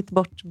tagit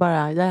bort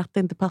bara, jag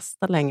äter inte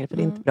pasta längre för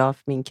det är inte bra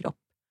för min kropp.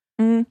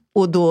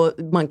 Och då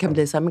man kan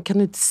bli så här, men kan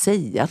du inte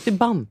säga att du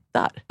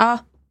bantar? Ja.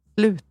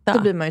 Sluta. Det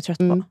blir man ju trött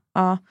på.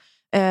 Ja.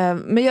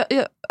 Men jag,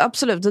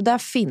 absolut, det där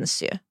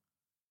finns ju.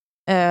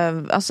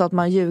 Alltså att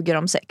man ljuger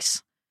om sex.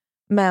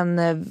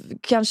 Men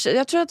kanske,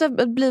 jag tror att det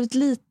har blivit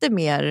lite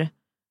mer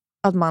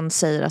att man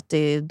säger att det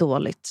är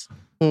dåligt.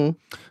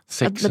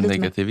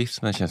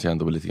 Sexnegativismen känns ju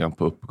ändå lite grann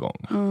på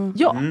uppgång.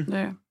 Ja,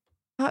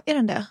 ja, är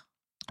den det?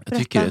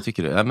 Jag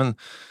tycker det. Ja, men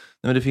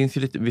det finns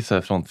ju lite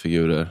vissa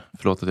frontfigurer.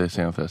 Förlåt att jag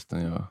säger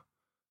förresten. Jag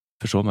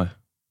förstår mig.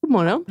 God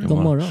morgon.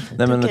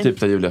 Nej, men typ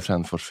där Julia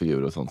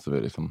Frändfors-figurer och sånt som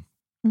är liksom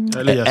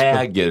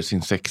äger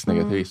sin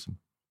sexnegativism.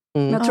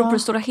 Men jag tror på det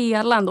stora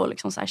hela ändå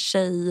liksom så här,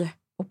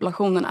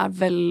 tjejpopulationen är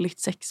väldigt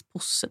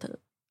sexpositiv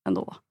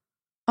ändå.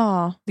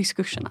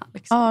 Diskurserna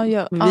liksom.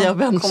 Vi har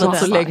väntat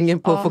så länge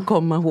på att få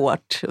komma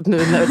hårt. Nu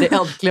när det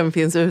äntligen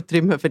finns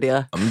utrymme för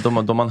det.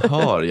 De man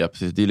hör, ja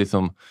precis. Det är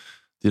liksom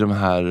det är de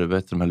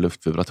här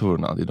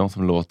luftvibratorerna. Det är de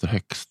som låter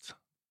högst.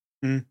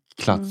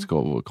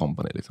 Klatskov och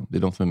company liksom. Det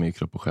är de som är med i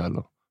kropp och själ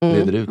och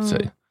leder ut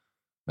sig.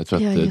 Jag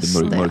tror att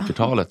det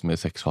mörkertalet med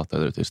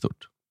sexhatare är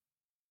stort.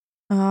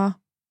 Ja.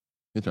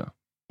 Det tror jag.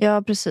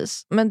 Ja,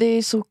 precis. Men det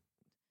är så...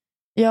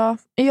 Ja,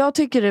 jag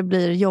tycker det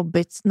blir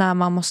jobbigt när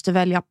man måste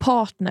välja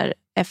partner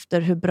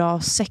efter hur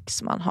bra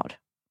sex man har.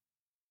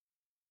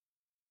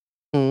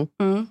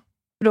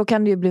 Då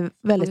kan det ju bli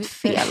väldigt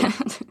fel.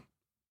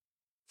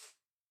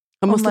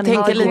 Man måste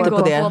tänka lite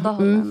på det.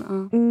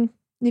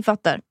 Ni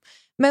fattar.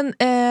 Men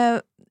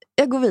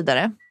jag går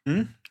vidare.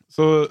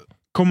 Så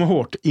kom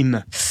hårt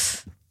inne.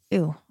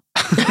 Jo.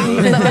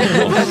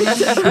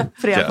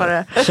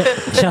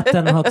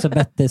 Chatten har också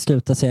bett dig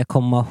sluta säga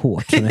komma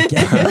hårt så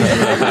mycket. Jag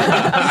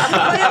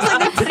sa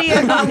det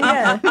 3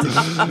 gånger.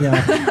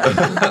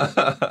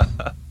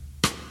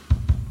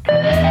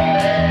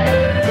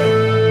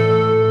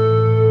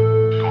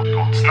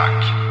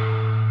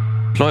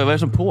 Ploy, vad är det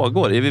som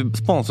pågår? Är vi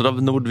sponsrade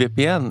av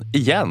NordVPN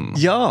igen?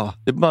 Ja.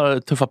 Det är bara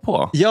att tuffa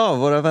på. Ja,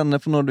 våra vänner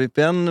på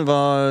NordVPN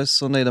var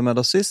så nöjda med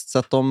oss sist så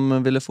att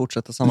de ville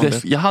fortsätta samarbeta.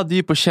 Jag hade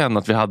ju på känn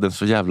att vi hade en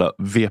så jävla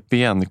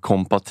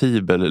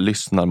VPN-kompatibel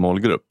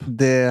lyssnarmålgrupp.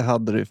 Det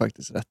hade du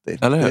faktiskt rätt i.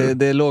 Eller hur?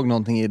 Det låg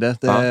någonting i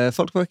det.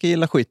 Folk verkar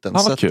gilla skiten.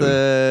 Så att,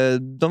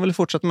 de ville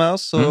fortsätta med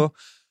oss och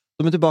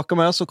de är tillbaka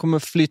med oss och kommer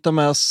flytta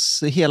med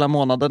oss hela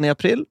månaden i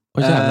april.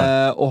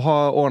 Och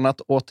har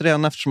ordnat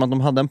återigen, eftersom att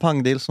de hade en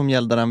pangdeal som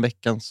gällde den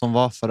veckan som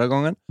var förra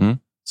gången.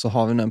 Så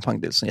har vi nu en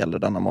pangdeal som gäller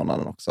denna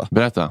månaden också.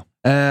 Berätta.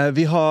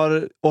 Vi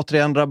har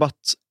återigen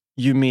rabatt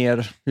ju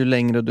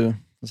längre du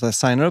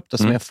signar upp,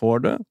 desto mer får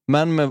du.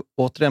 Men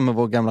återigen med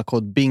vår gamla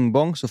kod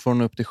BINGBONG så får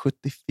du upp till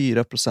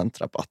 74%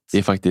 rabatt. Det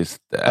är faktiskt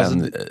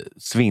en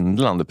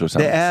svindlande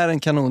procent. Det är en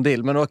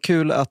kanondeal, men det var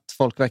kul att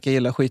folk verkar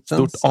gilla skiten.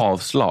 Stort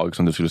avslag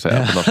som du skulle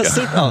säga på norska.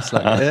 Stort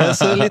avslag,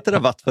 så lite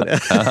rabatt på det.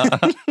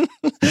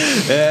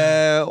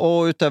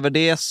 Och utöver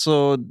det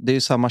så det är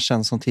ju samma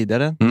tjänst som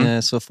tidigare.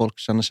 Så folk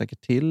känner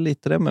säkert till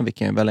lite det, men vi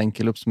kan ju väl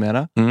enkelt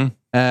uppsummera.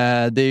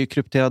 Det är ju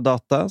krypterad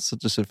data så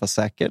att du surfar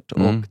säkert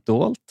och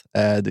dolt.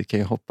 Du kan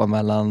ju hoppa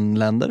mellan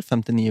länder,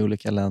 59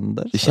 olika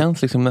länder. Det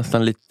känns liksom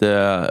nästan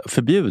lite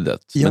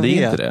förbjudet, men det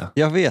är inte det.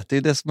 Jag vet, det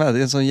är det som är. Det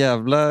är en sån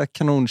jävla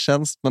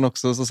kanontjänst, men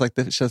också som sagt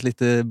det känns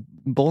lite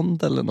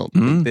Bond eller något.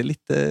 Det är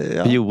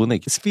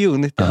lite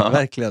spionigt, ja,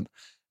 verkligen.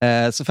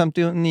 Så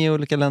 59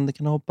 olika länder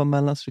kan du hoppa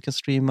mellan så du kan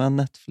streama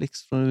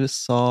Netflix från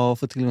USA och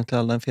få tillgång till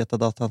all den feta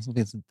datan som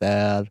finns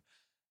där.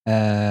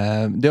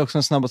 Det är också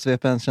den snabbaste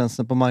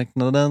VPN-tjänsten på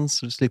marknaden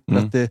så du slipper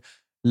att det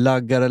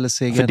laggar eller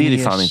segar ner sig. För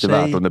det är fan inte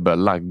värt om det börjar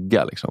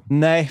lagga liksom.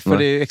 Nej, för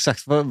det är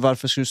exakt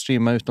varför ska du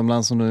streama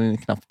utomlands om du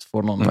knappt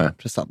får någon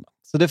prestanda.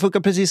 Så det funkar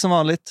precis som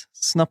vanligt.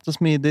 Snabbt och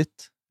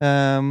smidigt.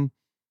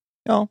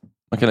 Ja.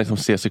 Man kan liksom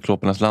se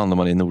cyklopernas land om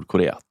man är i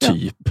Nordkorea.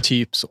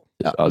 Typ så.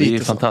 Ja, det är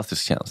en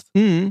fantastisk tjänst.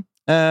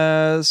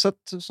 Så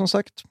att, som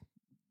sagt.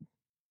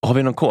 Har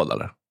vi någon kod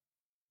eller?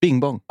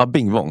 BingBong. Ja,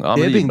 BingBong. Ja,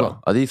 det är BingBong.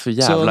 Ja, det är så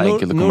jävla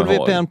enkelt att komma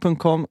ihåg.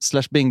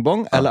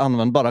 nordvpn.com/BingBong eller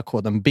använd bara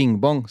koden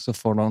BingBong så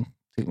får de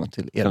tillgång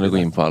till er. Kan du gå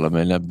in på alla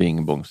möjliga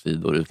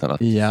BingBong-sidor utan att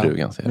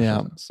frugan ser.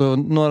 Ja. Så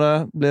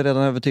några blev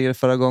redan övertygade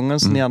förra gången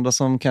så ni andra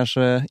som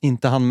kanske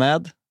inte hann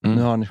med,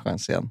 nu har ni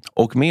chans igen.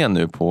 Och med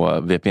nu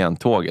på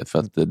VPN-tåget för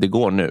att det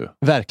går nu.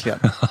 Verkligen.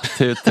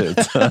 Tut.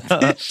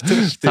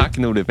 Tack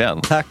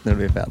NordVPN. Tack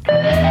NordVPN.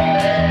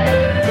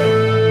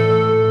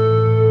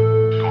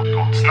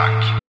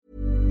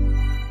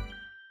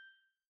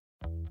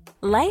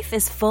 Life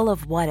is full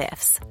of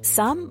what-ifs.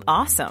 Some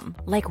awesome,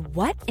 like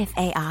what if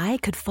AI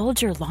could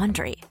fold your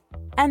laundry?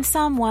 And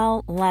some,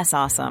 well, less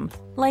awesome,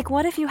 like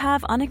what if you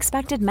have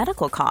unexpected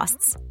medical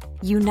costs?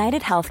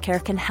 United Healthcare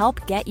can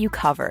help get you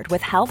covered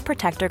with Health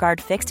Protector Guard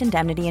fixed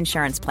indemnity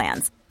insurance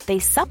plans. They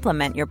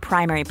supplement your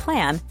primary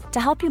plan to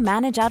help you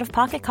manage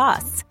out-of-pocket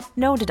costs.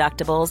 no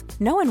deductibles,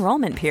 no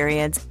enrollment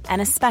periods,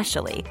 and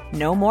especially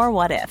no more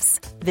what-ifs.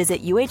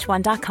 Visit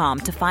UH1.com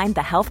to find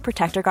the Health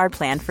Protector Guard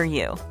plan for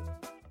you.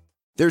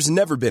 There's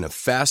never been a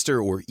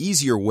faster or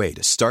easier way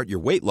to start your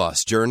weight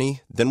loss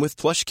journey than with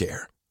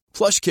PlushCare.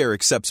 PlushCare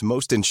accepts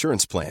most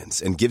insurance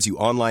plans and gives you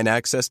online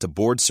access to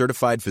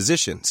board-certified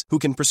physicians who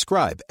can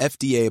prescribe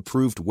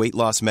FDA-approved weight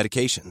loss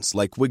medications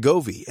like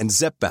Wegovy and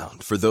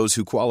Zepbound for those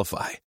who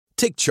qualify.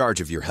 Take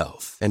charge of your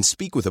health and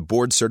speak with a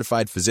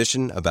board-certified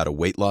physician about a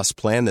weight loss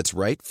plan that's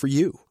right for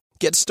you.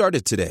 Get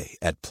started today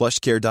at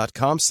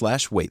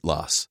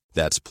plushcare.com/weightloss.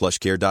 That's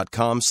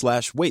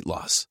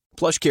plushcare.com/weightloss.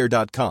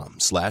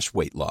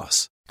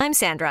 plushcare.com/weightloss. I'm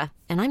Sandra,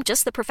 and I'm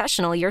just the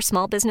professional your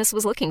small business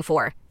was looking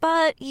for.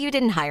 But you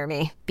didn't hire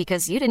me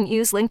because you didn't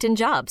use LinkedIn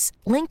Jobs.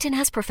 LinkedIn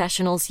has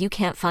professionals you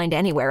can't find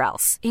anywhere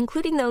else,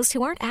 including those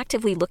who aren't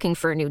actively looking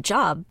for a new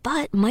job,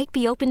 but might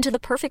be open to the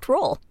perfect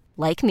role,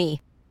 like me.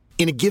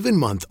 In a given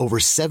month, over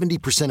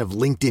 70%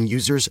 of LinkedIn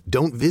users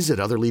don't visit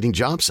other leading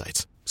job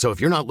sites. So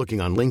if you're not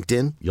looking on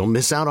LinkedIn, you'll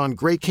miss out on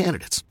great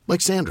candidates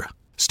like Sandra.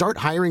 Start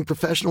hiring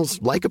professionals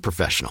like a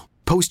professional.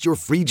 Post your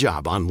free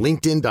job on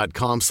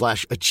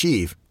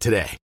linkedin.com/achieve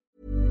today.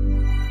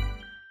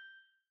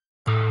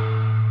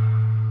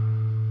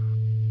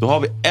 Då har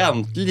vi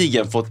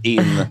äntligen fått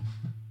in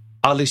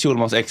Alex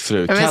Schulmans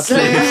exfru.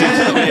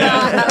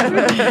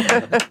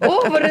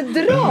 Åh, vad det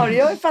drar.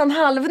 Jag är fan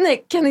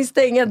halvnäck. Kan ni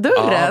stänga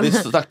dörren? Ja, vi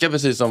snackar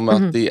precis om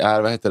att det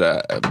är, vad heter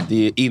det?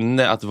 Det är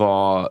inne att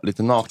vara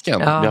lite naken.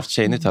 Vi har haft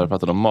tjejnytt här och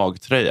pratat om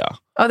magtröja.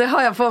 Ja, det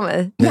har jag på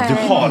mig. Nej, du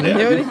har det?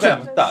 Du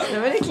skämtar. Ja,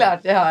 men det är klart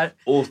jag har.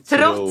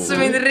 Trots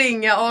min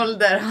ringa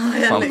ålder.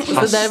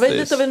 Så där var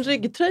lite av en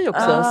ryggtröja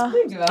också.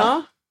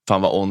 Ja.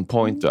 Fan vad on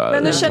point du är.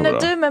 Men hur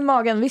känner du med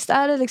magen? Visst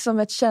är det liksom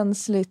ett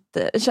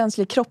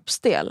känslig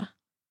kroppsdel?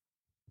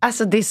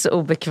 Alltså det är så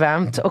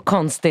obekvämt och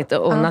konstigt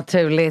och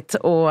onaturligt.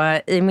 Och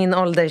i min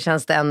ålder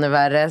känns det ännu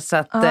värre. Så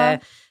att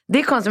det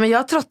är konstigt, men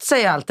jag trotsar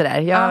ju allt det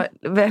där. Jag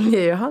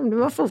väljer ju, du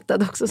var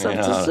fotad också.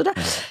 Sådär.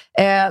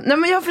 Nej,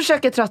 men jag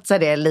försöker trotsa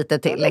det lite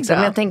till. Liksom.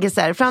 Jag tänker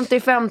så här, fram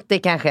till 50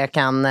 kanske jag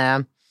kan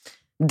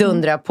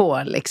dundra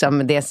på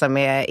liksom, det som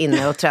är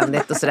inne och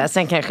trendigt och sådär.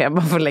 Sen kanske jag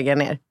bara får lägga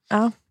ner.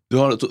 Ja. Du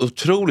har ett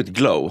otroligt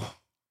glow.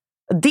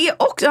 Det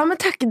också, ja men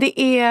tack.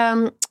 Det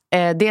är,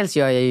 dels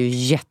gör jag ju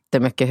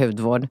jättemycket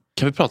hudvård.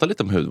 Kan vi prata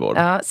lite om hudvård?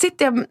 Ja,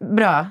 sitter jag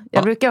bra?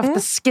 Jag brukar ofta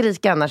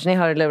skrika annars. Ni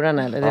hör i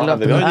lurarna eller? Ja,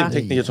 vi har ju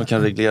tekniker som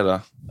kan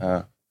reglera.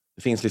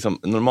 Det finns liksom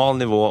normal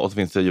nivå och så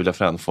finns det Julia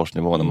Frändfors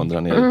nivå när man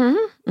drar ner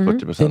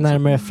 40%. Det är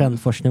närmare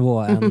Frändfors nivå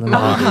än...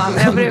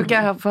 Jag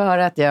brukar få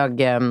höra att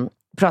jag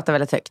pratar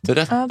väldigt högt.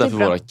 Berätta för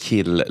våra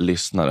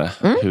killlyssnare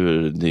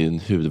hur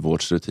din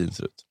hudvårdsrutin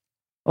ser ut.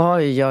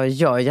 Oj,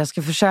 jag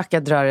ska försöka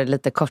dra det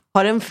lite kort.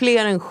 Har den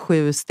fler än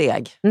 7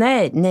 steg?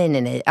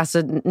 Nej.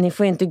 Alltså, ni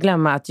får inte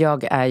glömma att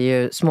jag är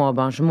ju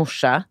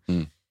småbarnsmorsa.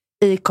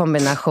 I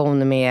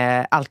kombination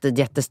med alltid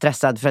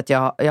jättestressad. För att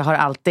jag har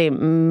alltid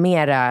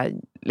mera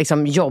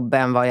liksom, jobb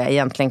än vad jag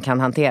egentligen kan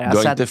hantera. Du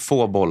har så inte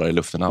få bollar i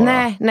luften?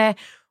 Nej.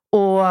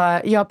 Och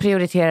jag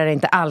prioriterar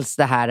inte alls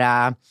det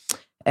här...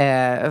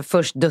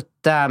 först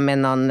dutta med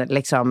någon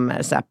liksom,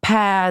 så här,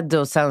 pad.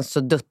 Och sen så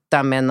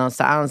dutta med någon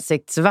så här,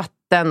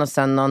 ansiktsvatten. Och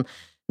sen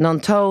någon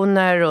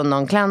toner och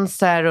någon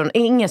cleanser och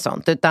inget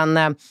sånt.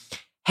 Utan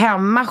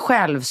hemma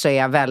själv så är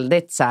jag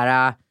väldigt så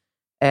här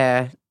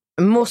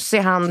mousse i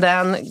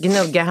handen,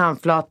 gnugga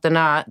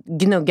handflatorna,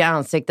 gnugga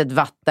ansiktet,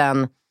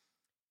 vatten.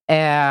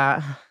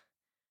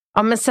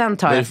 Ja men sen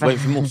tar jag... Vad är det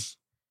för mousse?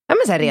 Ja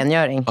men så här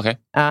rengöring. Okay.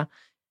 Ja.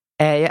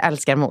 Jag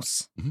älskar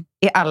mousse.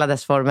 I alla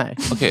dess former.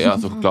 Okej,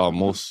 alltså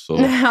chokladmousse och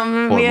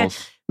pormousse.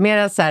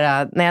 Mer så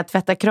här, när jag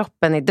tvättar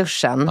kroppen i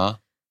duschen...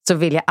 så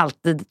vill jag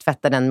alltid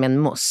tvätta den med en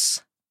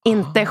mousse.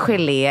 Inte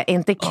gelé,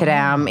 inte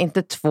kräm,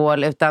 inte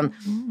tvål, utan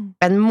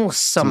en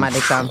mousse som är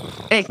liksom...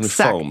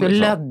 Exakt, och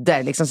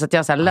lödder, liksom, så att jag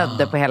har så här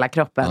lödder på hela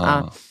kroppen.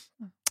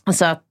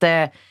 Så att...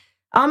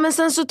 ja, men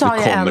sen så tar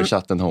jag en... Nu kommer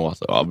chatten hårt.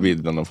 Ja,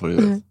 bilden får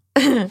ju...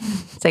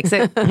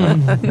 Sexigt.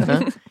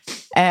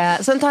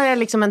 Sen tar jag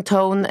liksom en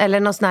tone, eller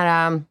någon sån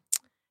här...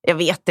 Jag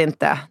vet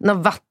inte.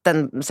 Något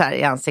vatten så här,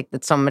 i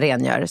ansiktet som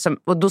rengör.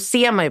 Och då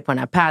ser man ju på den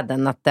här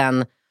padden att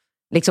den...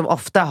 liksom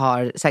ofta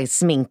har så här,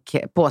 smink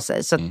på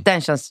sig. Så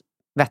den känns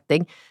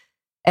vettig.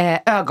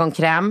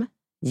 Ögonkräm.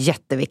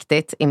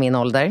 Jätteviktigt i min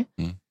ålder.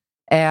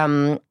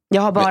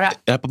 Jag har bara... Är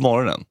det på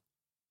morgonen?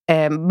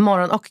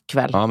 Morgon och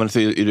kväll. Ja, men så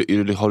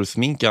har du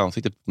smink i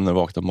ansiktet när du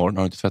vaknar på morgonen?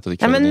 Har du inte tvättat i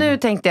kväll? Ja, men nu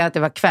tänkte jag att det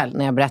var kväll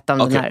när jag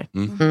berättade om den här.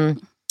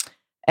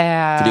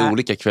 För det är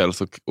olika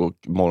kvälls- och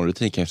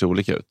morgonrutin kanske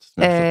olika ut?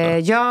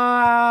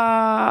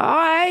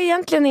 Ja,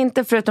 egentligen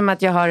inte, förutom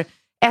att jag har...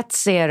 ett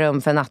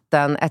serum för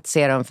natten, ett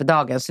serum för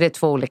dagen. Så det är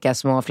 2 olika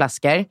små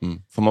flaskor.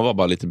 Får man vara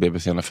bara lite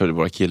BBC för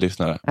våra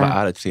killlyssnare? Vad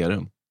är ett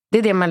serum? Det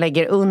är det man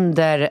lägger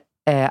under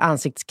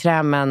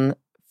ansiktskrämen.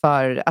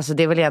 Alltså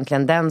det är väl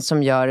egentligen den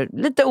som gör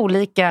lite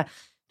olika.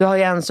 Du har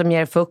ju en som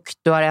ger fukt.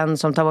 Du har en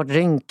som tar bort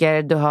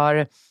rynkor. Du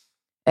har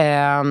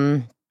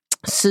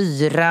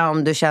syra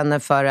om du känner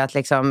för att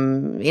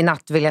liksom, i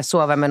natt vill jag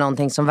sova med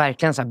någonting som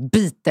verkligen så här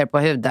biter på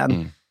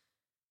huden.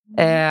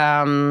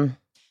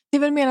 Det är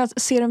väl mer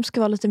att serum ska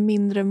vara lite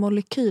mindre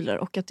molekyler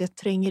och att det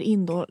tränger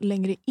in då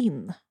längre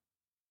in.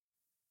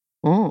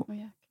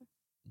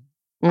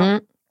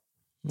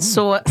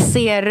 Så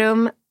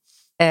serum,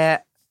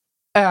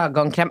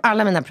 ögonkräm,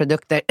 alla mina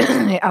produkter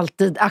är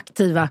alltid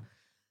aktiva.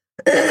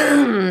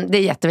 Det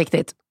är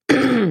jätteviktigt.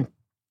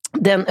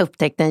 Den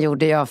upptäckten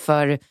gjorde jag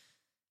för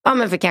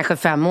kanske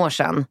 5 år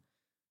sedan.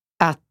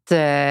 Att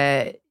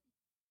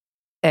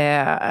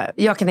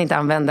jag kan inte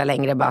använda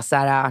längre bara så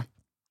här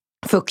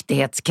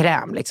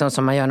fuktighetskräm liksom,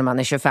 som man gör när man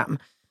är 25.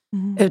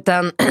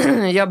 Utan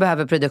jag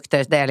behöver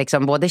produkter där jag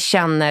liksom både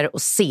känner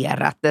och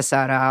ser att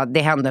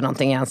det händer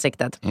någonting i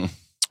ansiktet.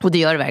 Och det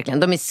gör det verkligen.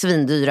 De är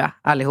svindyra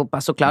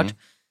allihopa såklart.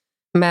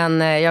 Men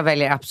jag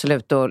väljer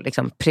absolut att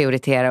liksom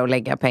prioritera och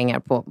lägga pengar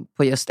på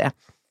just det.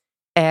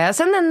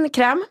 Sen en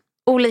kräm.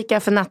 Olika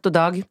för natt och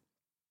dag.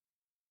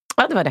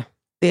 Ja, det var det.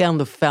 Det är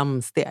ändå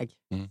 5 steg.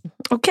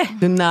 Okej.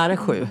 Du är nära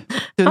 7.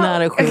 Du är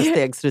nära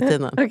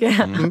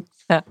 7-stegsrutinen.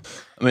 Ja.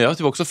 Men jag har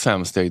typ också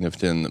 5 steg nu för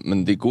tiden.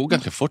 Men det går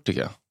ganska fort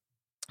tycker jag.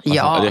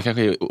 Ja. Jag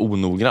kanske är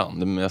onoggrann,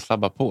 men jag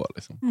slabbar på.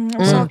 Liksom.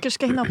 Saker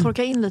ska hinna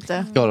torka in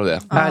lite. Gör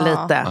det? Ja,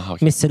 lite. Aha,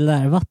 okay.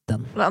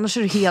 Micellärvatten. Annars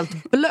är du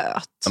helt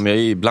blöt. Ja, men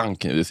jag är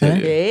blank nu. Det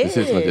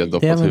ser ut som att jag har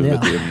doppat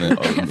huvudet i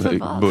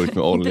en burk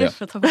med olja.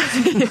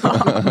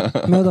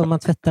 Men då, man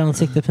tvättar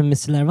ansiktet med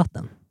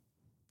micellärvatten?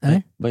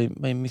 Eller?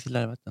 Vad är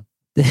micellärvatten?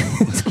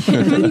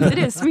 Men inte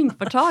det är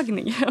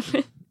sminkborttagning.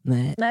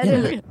 Nej,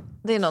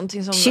 det är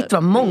någonting som... Shit,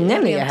 vad många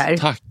ni är här.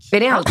 Tack. Är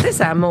ni alltid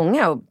så här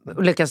många och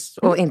lyckas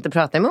och inte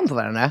prata i mun på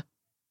varandra?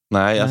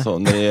 Nej, alltså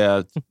det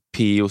är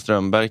P.O.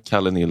 Strömberg,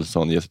 Kalle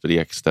Nilsson, Jesper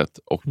Ekstedt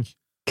och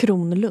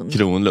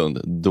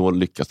Kronlund. Då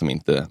lyckas de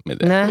inte med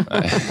det. Nej.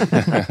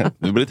 Det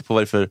beror lite på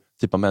vad det är för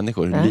typ av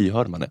människor, hur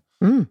lyhörd man är.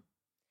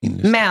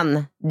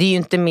 Men det är ju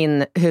inte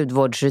min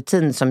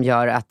hudvårdsrutin som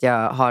gör att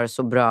jag har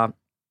så bra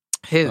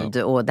hud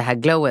och det här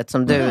glowet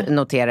som du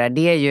noterar.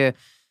 Det är ju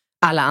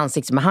alla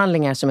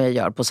ansiktsbehandlingar som jag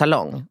gör på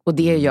salong. Och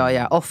det gör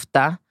jag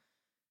ofta.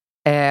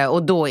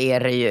 Och då är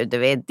det ju, du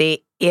vet, det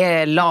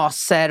är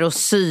laser och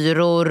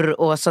syror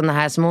och såna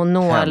här små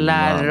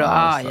nålar.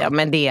 Ja,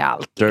 men det är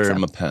allt.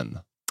 Dermapen.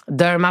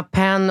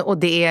 Dermapen, och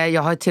det är,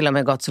 jag har till och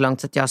med gått så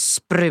långt så att jag har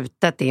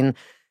sprutat in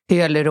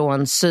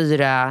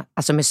hyaluronsyra,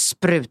 alltså med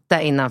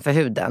spruta innanför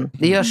huden.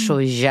 Det gör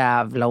så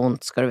jävla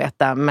ont, ska du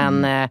veta.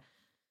 Men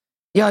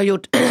jag har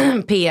gjort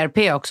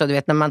PRP också, du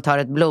vet, när man tar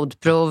ett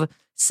blodprov,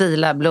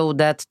 silar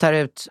blodet, tar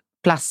ut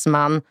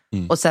plasman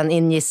och sen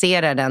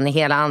injicerar den i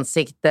hela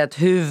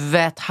ansiktet,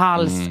 huvudet,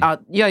 hals. Ja,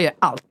 jag gör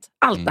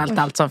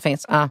allt som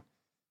finns. Ja.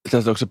 Det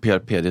är också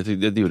PRP,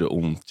 det gjorde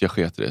ont. Jag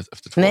sket det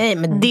efter 2 år. Nej,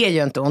 men det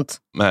gör inte ont.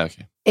 Nej,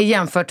 okej.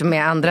 Jämfört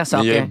med andra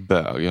saker. Jag är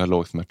bög, jag har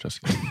låg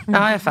smärttröskel.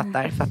 Ja, jag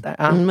fattar.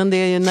 Ja. Men det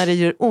är ju när det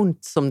gör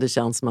ont som det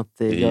känns som att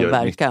det gör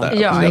verkan.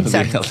 Ja,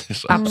 exakt.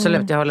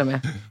 Absolut, jag håller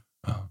med.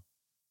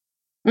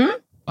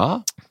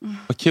 Ja,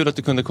 vad kul att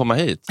du kunde komma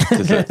hit.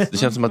 Det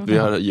känns som att vi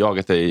har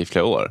jagat dig i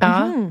flera år.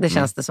 Ja, det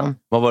känns det som.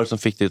 Vad var det som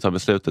fick dig att ta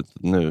beslutet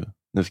nu?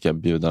 Nu ska jag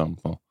bjuda dem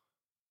på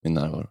min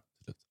närvaro.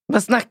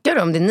 Vad snackar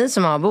du om? Det är ni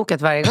som har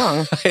bokat varje gång.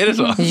 Är det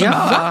så?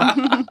 Ja.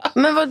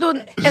 Men vadå?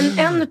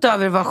 En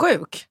utav er var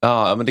sjuk?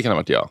 Ja, men det kan ha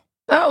varit jag.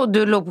 Ja, och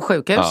du låg på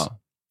sjukhus?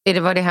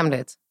 Ja. Var det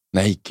hemligt?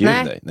 Nej, gud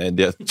nej.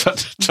 Det är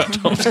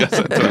tvärtom ska jag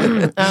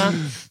säga.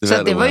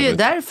 Så det var ju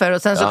därför.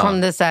 Och sen så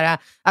kom det så här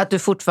att du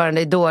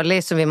fortfarande är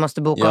dålig, så vi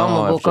måste boka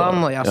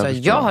om. Och jag sa,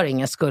 jag har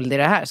ingen skuld i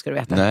det här, ska du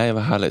veta. Nej,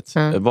 vad härligt.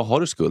 Vad har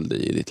du skuld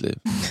i ditt liv?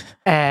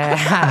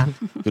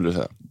 Skulle du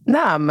säga?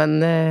 Nej,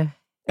 men... är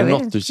det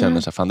något du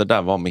känner så fan, det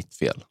där var mitt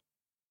fel?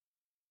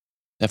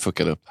 Jag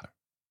fuckade upp här.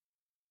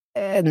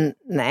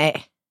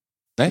 Nej,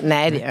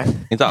 det gör jag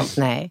inte alls.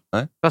 Nej.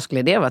 Vad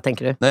skulle det vara,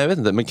 tänker du? Nej, jag vet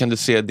inte. Men kan du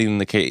se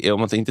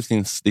om det inte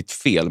finns ditt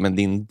fel, men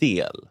din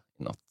del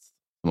i något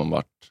som har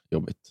varit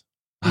jobbigt?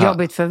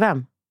 Jobbigt för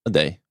vem?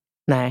 Dig.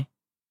 Nej.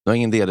 Du har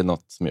ingen del i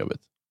något som är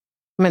jobbigt?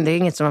 Men det är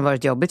inget som har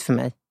varit jobbigt för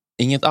mig.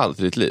 Inget alls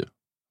i ditt liv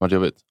har varit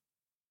jobbigt?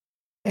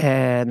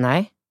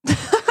 Nej.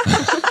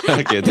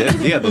 Okej,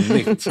 det är något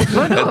nytt.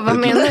 Vadå? Vad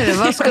menar du?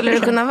 Vad skulle det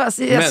kunna vara?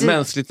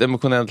 Mänskligt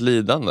emotionellt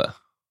lidande.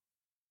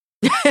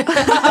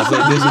 Alltså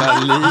det är så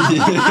här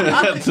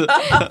livet.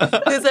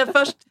 Det är så här,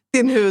 först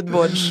din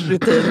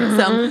hudvårdsrutin,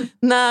 sen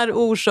när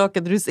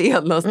orsakade du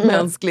senast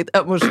mänskligt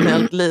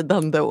emotionellt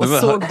lidande och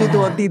såg du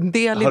då din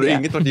del i det? Har det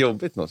inget varit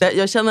jobbigt någonstans?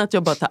 Jag känner att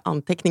jag bara tar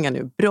anteckningar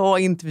nu. Bra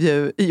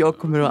intervju, jag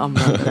kommer att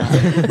använda det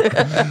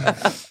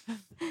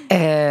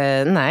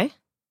här. Nej.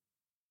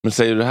 Men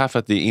säger du det här för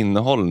att det är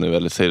innehåll nu,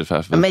 eller säger du det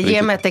här för men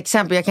ge mig ett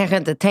exempel, jag kanske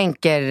inte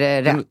tänker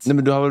rätt. Nej,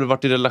 men du har väl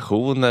varit i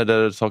relationer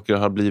där saker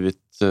har blivit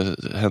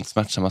hänt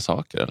smärtsamma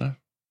saker, eller?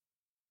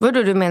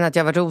 Vadå, du menar att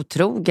jag har varit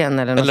otrogen?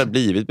 Eller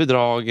blivit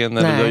bedragen,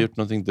 eller du har gjort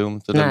någonting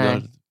dumt, eller du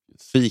har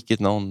svikit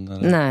någon?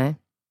 Eller? Nej.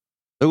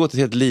 Du har gått ett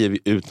helt liv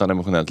utan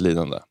emotionellt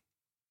lidande?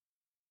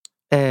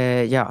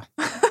 Ja.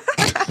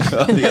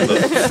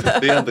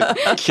 Det är ändå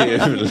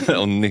kul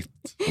och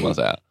nytt, får man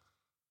säga.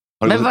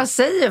 Men vad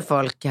säger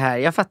folk här?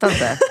 Jag fattar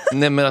inte.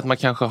 Nej, men att man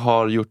kanske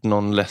har gjort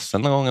någon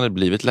ledsen någon gång, eller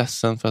blivit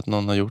ledsen för att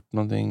någon har gjort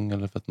någonting,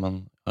 eller för att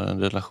man har en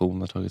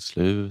relation har tagit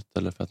slut,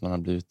 eller för att man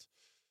har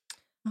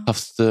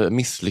haft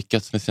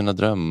misslyckats med sina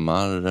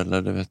drömmar,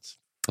 eller du vet.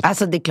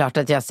 Alltså det är klart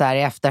att jag så här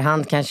i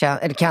efterhand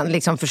kan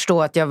liksom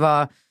förstå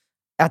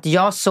att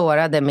jag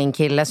sårade min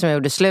kille som jag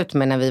gjorde slut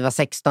med när vi var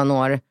 16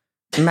 år.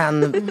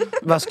 Men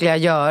vad skulle jag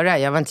göra?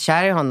 Jag var inte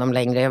kär i honom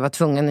längre. Jag var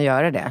tvungen att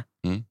göra det.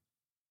 Mm.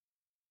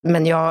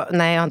 Men jag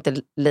har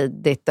inte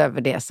lidit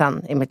över det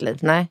sen i mitt liv.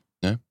 Nej.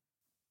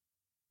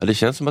 Ja, det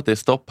känns som att det är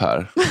stopp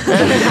här. Jag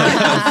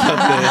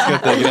ska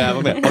inte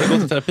gräva med. Har du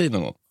gått i terapi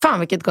någon gång? Fan,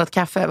 vilket gott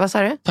kaffe. Vad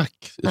sa du?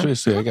 Tack. Jag tror det är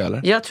söga,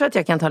 eller? Jag tror att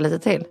jag kan ta lite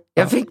till.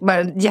 Jag fick bara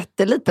en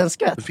jätteliten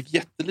skvätt. Du fick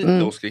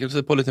jättelite, Oskar. Kan du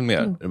säga på lite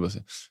mer?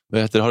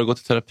 Har du gått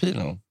i terapi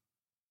någon gång?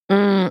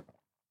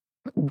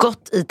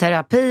 Gått i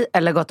terapi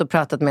eller gått och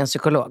pratat med en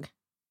psykolog?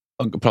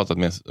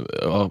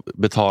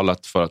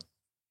 Betalat för att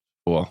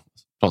få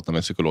prata med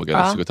en psykolog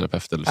eller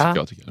psykoterapeut eller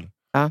psykiatriker?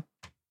 Ja.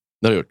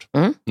 Det har du gjort?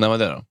 När var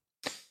det då?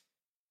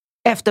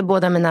 Efter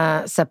båda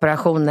mina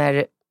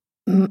separationer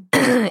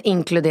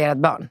inkluderat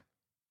barn.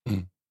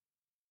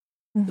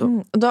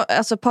 Då,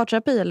 alltså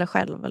parterapi eller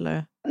själv?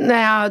 Eller?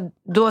 Nej,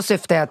 då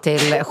syftar jag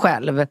till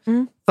själv.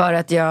 För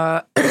att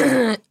jag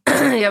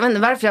vet inte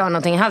varför jag har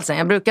någonting i halsen.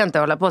 Jag brukar inte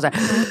hålla på så här.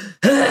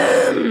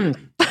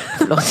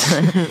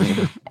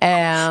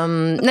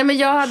 Nej, men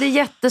jag hade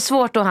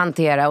jättesvårt att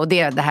hantera. Och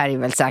det här är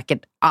väl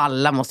säkert,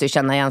 alla måste ju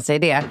känna igen sig i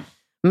det.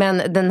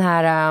 Men den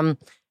här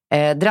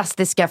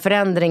drastiska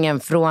förändringen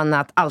från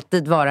att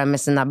alltid vara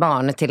med sina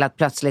barn till att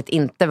plötsligt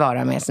inte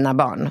vara med sina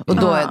barn. Och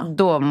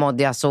då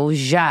mådde jag så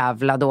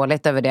jävla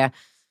dåligt över det.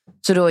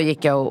 Så då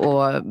gick jag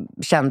och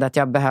kände att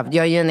jag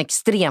är ju en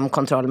extrem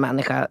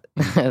kontrollmänniska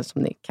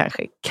som ni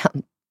kanske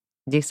kan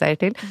gissa er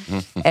till.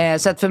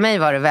 Så att för mig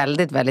var det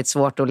väldigt, väldigt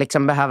svårt att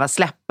liksom behöva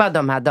släppa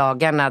de här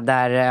dagarna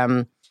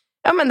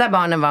där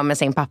barnen var med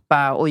sin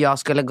pappa och jag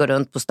skulle gå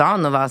runt på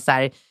stan och vara så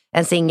här,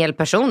 en singel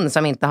person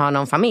som inte har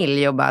någon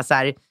familj och bara så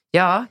här,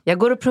 jag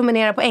går och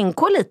promenerar på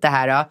NK lite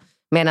här då,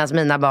 medan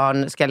mina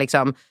barn ska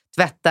liksom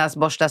tvättas,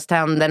 borstas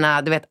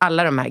tänderna, du vet,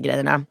 alla de här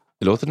grejerna.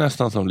 Det låter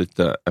nästan som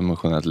lite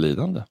emotionellt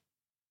lidande.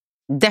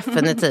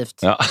 Definitivt.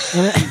 Ja.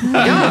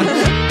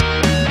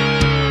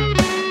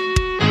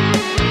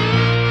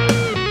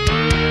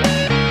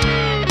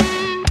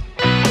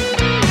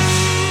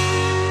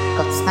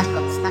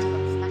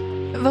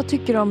 Vad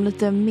tycker du om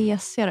lite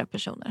mesigare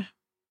personer?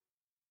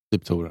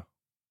 Typ Tora.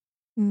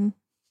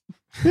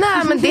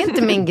 Nej, men det är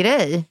inte min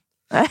grej.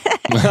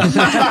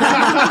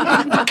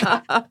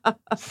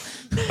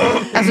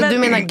 Alltså du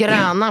menar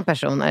gröna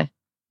personer?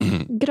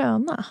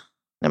 Gröna?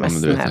 Nej,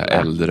 men du vet,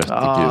 eldrött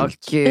och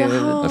gult.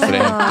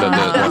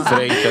 Den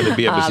förenklade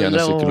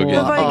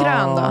BB-psykologin. Vad är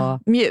grön då?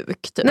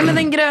 Mjukt? Nej, men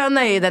den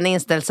gröna är ju den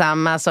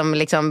inställsamma som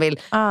liksom vill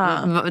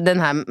den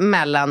här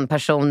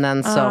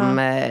mellanpersonen som...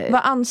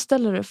 Vad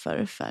anställer du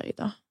för färg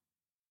då?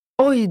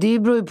 Oj, det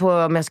beror ju på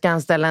om jag ska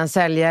anställa en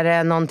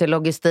säljare, någon till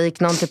logistik,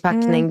 någon till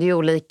packning. Det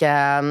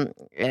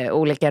är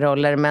olika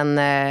roller. Men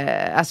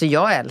alltså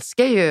jag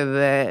älskar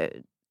ju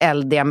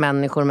eldiga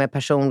människor med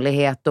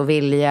personlighet och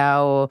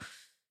vilja och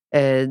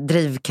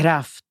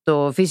drivkraft.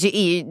 Och finns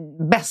ju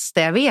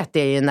bästa jag vet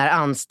är ju när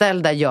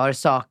anställda gör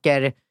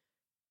saker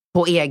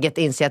på eget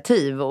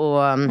initiativ.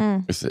 Och,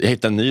 Jag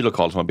hittade en ny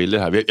lokal som har bilder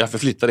här. Jag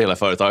förflyttade hela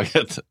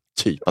företaget.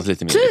 Typ, alltså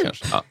lite mindre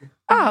kanske.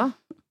 Ja.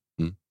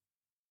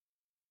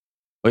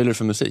 Vad gillar du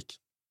för musik?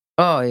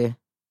 Oj.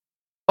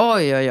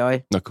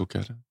 Jag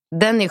kokar.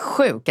 Den är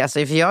sjuk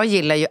alltså, för jag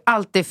gillar ju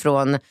allt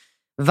ifrån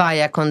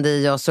Vaja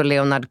Kondios och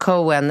Leonard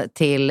Cohen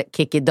till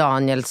Kikki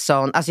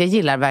Danielsson. Alltså jag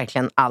gillar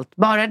verkligen allt.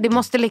 Det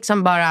måste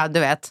liksom bara, du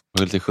vet.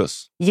 Och lite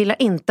skjuts.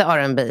 Gillar inte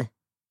R&B.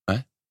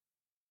 Nej.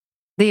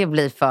 Det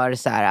blir för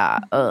så här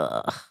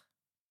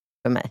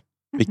för mig.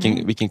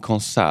 Vilken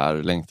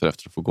konsert längtar du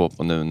efter att få gå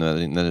på nu när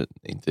det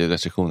inte är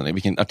restriktionerna?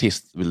 Vilken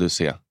artist vill du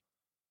se?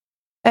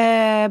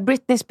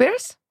 Britney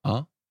Spears.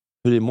 Ja.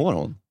 Hur mår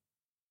hon?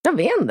 Jag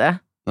vet inte.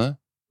 Nej.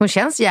 Hon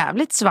känns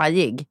jävligt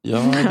svajig. Ja,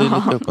 det är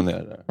lite upp och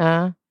ner där.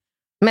 Ja.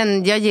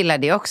 Men jag gillar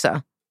det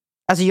också.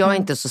 Alltså jag är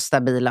inte så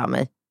stabil av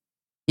mig.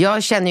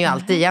 Jag känner ju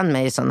alltid igen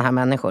mig i sådana här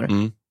människor.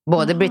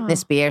 Både Britney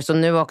Spears och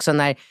nu också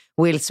när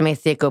Will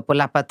Smith gick upp och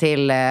lappade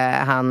till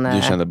han...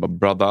 Du kände bara,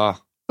 brother.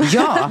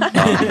 Ja.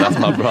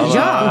 That's my brother.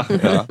 Ja.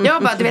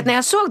 Jag bara, du vet när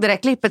jag såg det där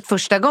klippet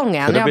första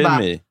gången. Jag bara,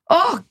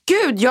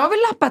 gud, jag vill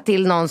lappa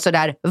till någon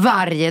sådär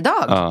varje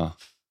dag.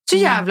 Så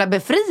jävla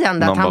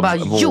befriande att han bara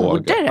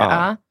gjorde det.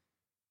 Ja.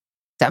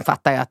 Sen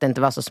fattar jag att det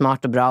inte var så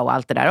smart och bra och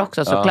allt det där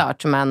också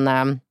såklart. Men...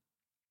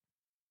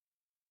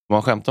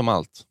 Man skämtar om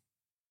allt.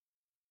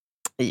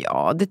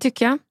 Ja, det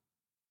tycker jag.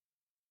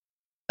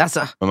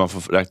 Alltså. Men man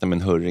får räkna med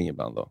en hurring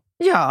ibland då.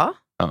 Ja.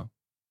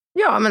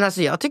 Ja, men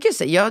alltså jag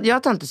tycker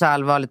jag tar inte så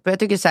allvarligt på. Jag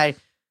tycker så här,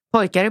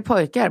 pojkar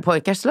är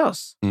pojkar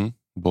slåss.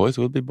 Boys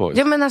will be boys.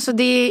 Ja, men alltså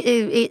det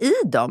är i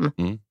dem.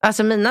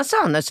 Alltså mina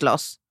söner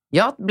slåss.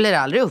 Jag blir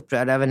aldrig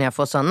upprörd över när jag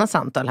får sådana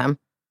samtal hem.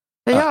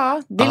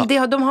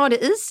 De har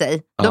det i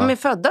sig. De är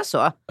födda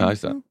så. Ja,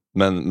 just det.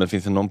 Men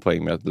finns det någon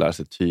poäng med att lära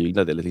sig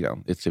tygla det lite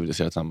grann i ett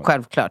civiliserat samhälle?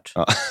 Självklart.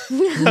 Ja.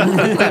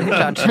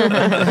 Självklart.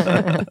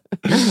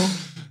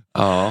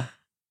 Ja.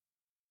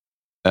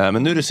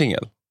 Men nu är du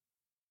singel.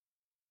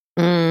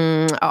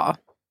 Ja.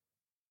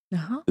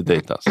 Jaha. Du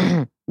dejtas.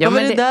 Ja, vad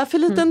var det där för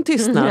liten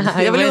tystnad?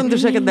 Jag vill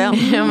undersöka den.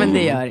 Ja, men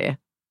det gör det.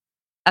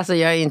 Alltså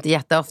jag är ju inte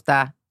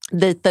jätteofta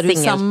dejtar du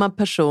single. samma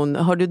person?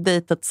 Har du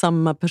dejtat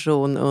samma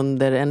person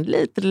under en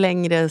lite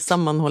längre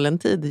sammanhållen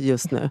tid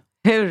just nu?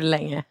 Hur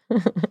länge?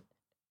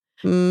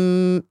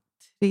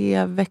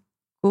 3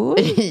 veckor.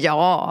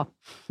 Ja.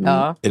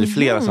 Är det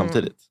flera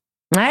samtidigt?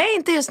 Nej,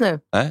 inte just nu.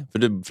 Nej, för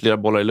det flera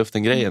bollar i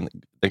luften-grejen,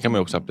 den kan man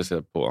ju också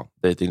applicera på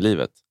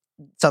datinglivet.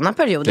 Sådana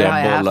perioder flera har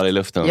jag haft. bollar i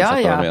luften, ja, så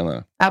att ja. man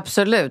menar.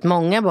 Absolut,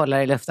 många bollar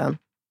i luften.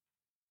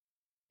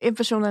 Är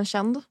personen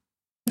känd?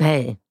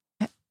 Nej.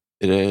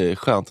 Är det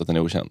skönt att den är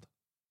okänd?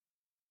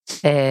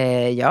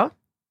 Ja.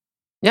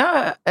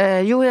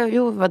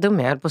 Jo, vad dum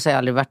jag höll på att säga. Jag har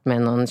aldrig varit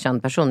med någon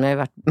känd person. Men jag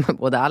har varit med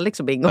både Alex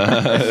och Bingo. Nej,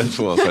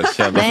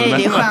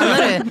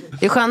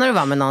 det är skönare att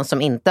vara med någon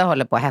som inte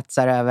håller på och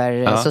hetsar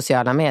över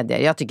sociala medier.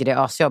 Jag tycker det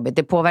är asjobbigt.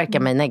 Det påverkar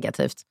mig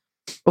negativt.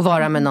 Att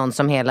vara med någon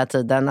som hela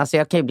tiden... Alltså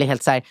jag kan ju bli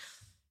helt så här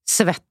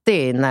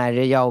svettig när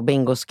jag och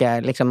Bingo ska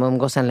liksom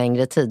umgås en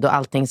längre tid och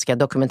allting ska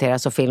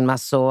dokumenteras och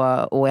filmas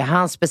och i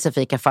hans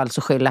specifika fall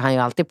så skyller han ju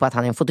alltid på att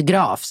han är en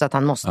fotograf så att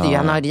han måste ju,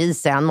 han har i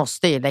sig, han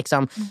måste ju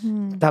liksom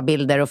ta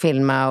bilder och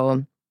filma och...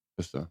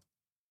 Just det.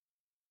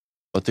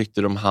 Vad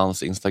tyckte du om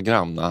hans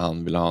Instagram när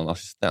han ville ha en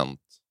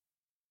assistent?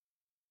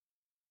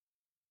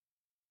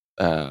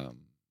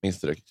 Minns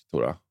du det,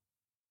 Tora?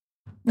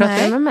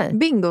 Pratar du med mig?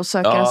 Bingo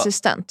söker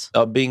assistent.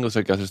 Ja, Bingo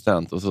söker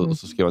assistent och så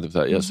skrev han typ så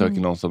här, jag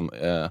söker någon som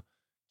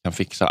kan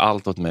fixa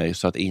allt åt mig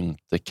så att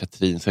inte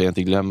Katrin, så jag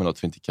inte glömmer något,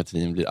 för inte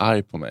Katrin blir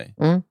arg på mig.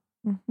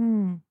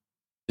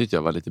 Det tyckte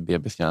jag var lite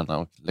bebishjärna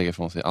och lägga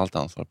ifrån sig allt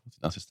ansvar på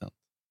sin assistent.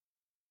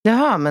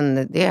 Jaha,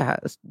 men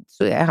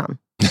så är han.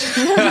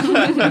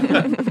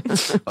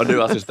 Ja,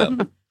 du är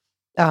assistent.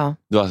 Ja.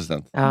 Du är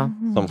assistent. Ja.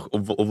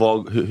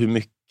 Hur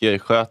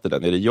mycket sköter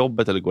den? Är det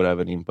jobbet eller går det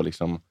även in på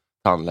liksom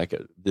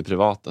tandläkare, det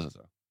privata så att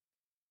säga?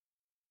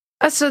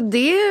 Alltså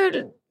det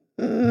är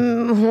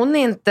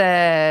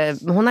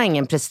hon har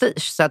ingen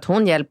prestige så att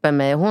hon hjälper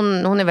mig.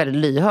 Hon är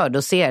väldigt lyhörd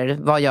och ser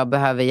vad jag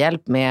behöver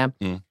hjälp med.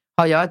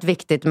 Har jag ett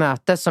viktigt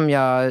möte som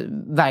jag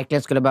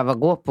verkligen skulle behöva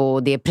gå på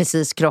och det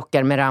precis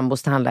krockar med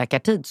Rambos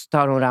tandläkartid så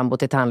tar hon Rambo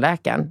till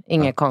tandläkaren.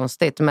 Inget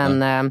konstigt,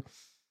 men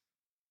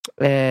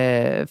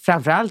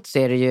framförallt så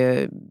är det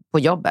ju på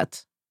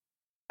jobbet.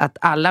 Att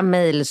alla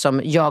mejl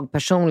som jag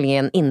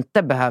personligen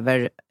inte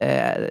behöver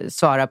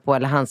svara på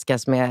eller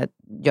handskas med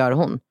gör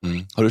hon.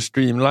 Har du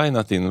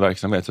streamlinat din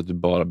verksamhet så att du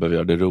bara behöver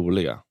göra det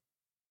roliga?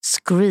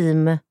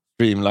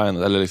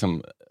 Streamlinat, eller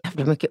liksom...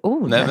 Jävla mycket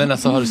ord. Nej, men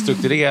alltså har du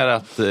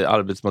strukturerat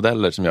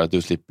arbetsmodeller som gör att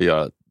du slipper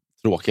göra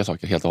tråkiga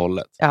saker helt och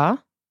hållet? Ja.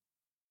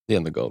 Det är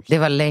ändå goals. Det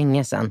var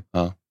länge sedan.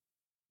 Ja.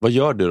 Vad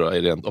gör du då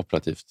rent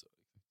operativt?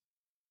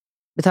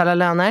 Betala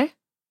löner.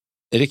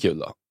 Är det kul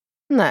då?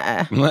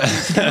 Nej.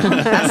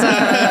 Alltså...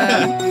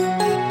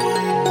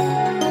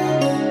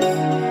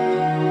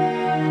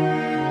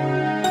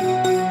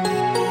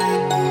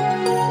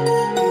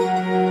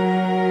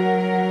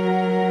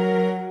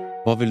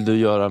 Vad vill du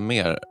göra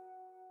mer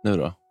nu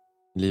då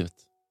i livet?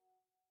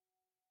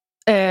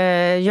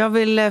 Jag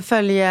vill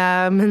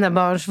följa mina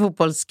barns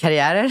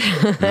fotbollskarriärer.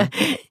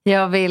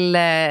 Jag vill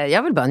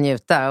bara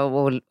njuta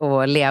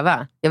och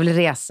leva. Jag vill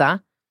resa.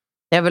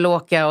 Jag vill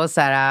åka och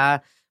så här,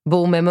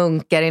 bo med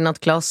munkar i något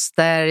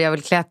kloster. Jag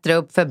vill klättra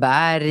upp för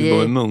berg. Bo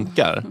med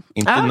munkar,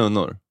 inte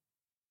nunnor.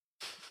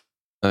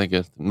 Jag tänker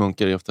att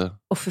munkar är ofta...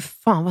 För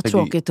fan vad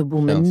tråkigt att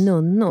bo med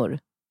nunnor.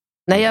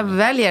 Nej, jag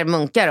väljer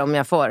munkar om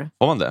jag får.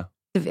 Får man det?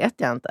 Det vet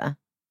jag inte.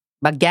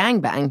 Bara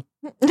gangbang.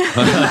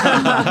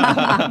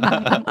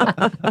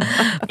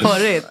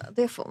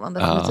 Det får man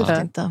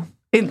definitivt inte.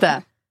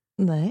 Inte?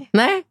 Nej.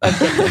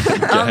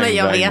 Ja, men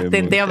jag vet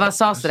inte. Jag bara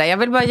sa sådär. Jag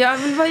vill bara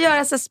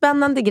göra så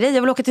spännande grejer.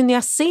 Jag vill åka till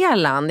Nya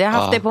Zeeland. Jag har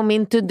haft det på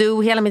min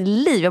to-do hela mitt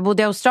liv. Jag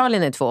bodde i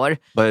Australien i 2 år.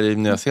 Vad är det i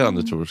Nya Zeeland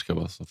du tror ska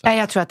vara så fett?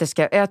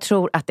 Jag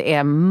tror att det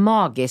är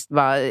magiskt.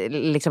 Bara,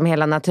 liksom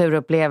hela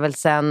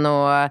naturupplevelsen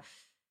och...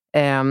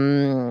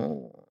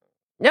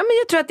 ja, men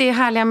jag tror att det är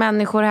härliga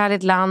människor,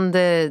 härligt land.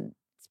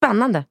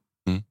 Spännande.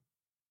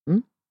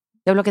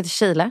 Jag vill åka till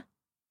Chile.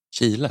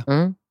 Chile?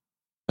 Vad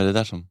är det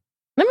där som...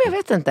 Nej, men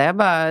jag vet inte. Jag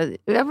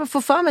bara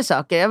får för mig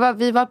saker.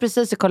 Vi var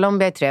precis i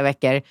Colombia i 3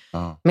 veckor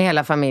med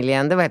hela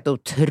familjen. Det var helt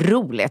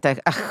otroligt.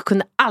 Jag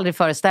kunde aldrig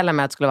föreställa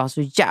mig att det skulle vara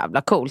så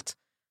jävla coolt.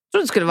 Jag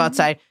trodde det skulle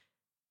vara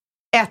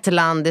ett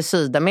land i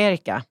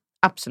Sydamerika.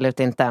 Absolut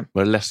inte.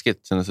 Var det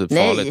läskigt? Kändes det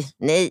farligt?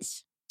 Nej.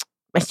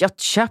 Men jag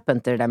köper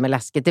inte det där med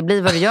läskigt. Det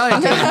blir vad det gör.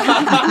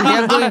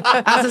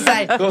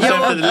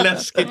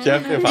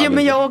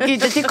 Jag åker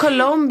inte till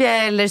Colombia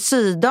eller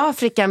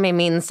Sydafrika med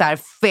min så här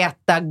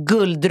feta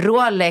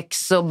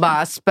guld-Rolex och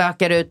bara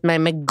spökar ut mig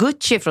med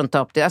Gucci från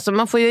topp. Alltså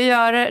man får ju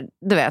göra,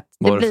 du vet.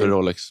 Vad är det för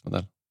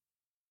Rolex-modell?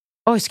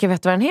 Oj, ska jag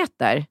veta vad den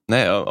heter?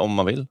 Nej, om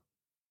man vill.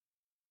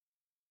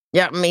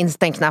 Jag minns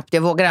den knappt.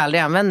 Jag vågar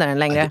aldrig använda den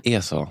längre. Det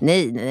är så?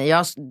 Nej,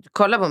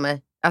 kolla på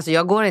mig. Alltså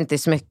jag går inte i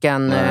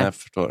smycken. Nej, jag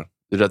förstår.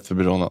 Du är rädd för att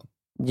bli rånad?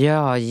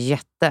 Ja,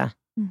 jätte.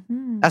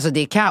 Alltså det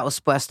är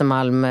kaos på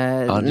Östermalm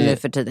nu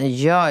för tiden.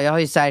 Ja, jag har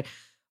ju så här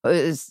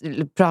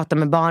pratat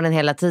med barnen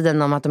hela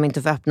tiden om att de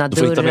inte får öppna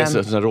dörren. Du får inte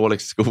med sig en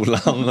Rolex i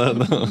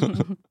skolan.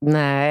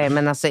 Nej,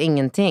 men alltså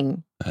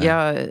ingenting.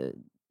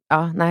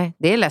 Nej,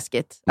 det är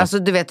läskigt. Alltså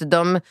du vet, det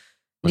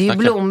är ju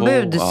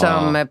blombud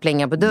som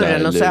plingar på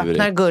dörren och så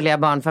öppnar gulliga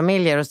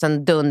barnfamiljer och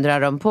sen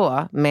dundrar de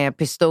på med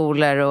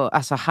pistoler och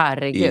alltså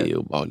herregud. Det är ju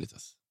obehagligt.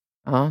 Alltså.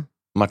 Ja.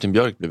 Martin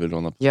Björk blev väl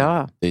rånad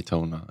på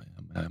Daytona.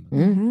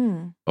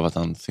 Av att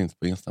han syns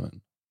på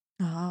Instagram.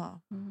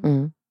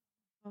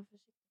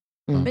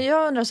 Men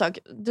jag undrar en sak.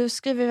 Du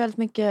skriver väldigt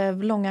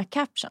mycket långa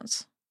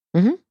captions.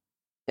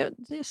 Ja,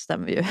 det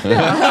stämmer ju.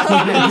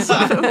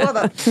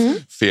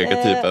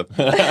 Fega typen.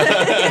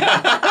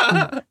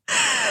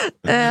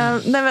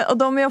 Och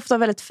de är ofta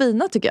väldigt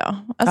fina tycker jag.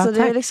 Alltså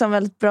det är liksom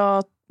väldigt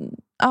bra.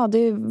 Ja, det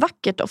är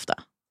vackert ofta.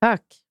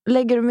 Tack.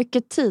 Lägger du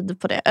mycket tid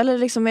på det? Eller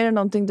liksom är det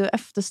någonting du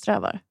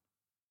eftersträvar?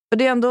 För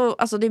det är ändå,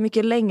 alltså det är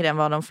mycket längre än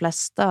vad de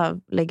flesta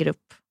lägger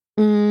upp.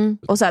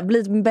 Och så här,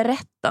 blir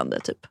berättande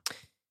typ.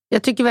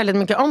 Jag tycker väldigt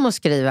mycket om att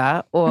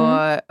skriva och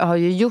har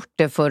ju gjort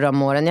det förra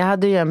om åren. Jag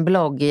hade ju en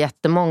blogg i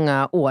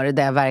jättemånga år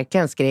där jag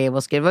verkligen skrev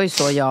och skrev. Det var ju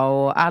så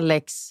jag och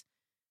Alex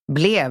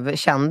blev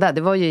kända.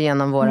 Det var ju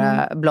genom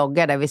våra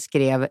bloggar där vi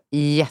skrev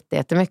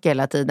jättemycket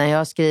hela tiden. Jag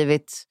har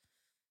skrivit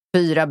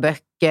 4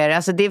 böcker.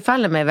 Alltså det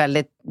faller mig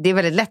det är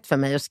väldigt lätt för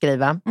mig att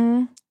skriva.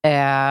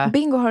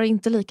 Bingo har det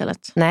inte lika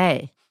lätt.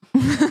 Nej.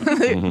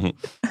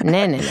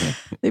 Nej.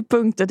 Det är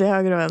punkter till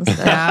höger och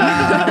vänster.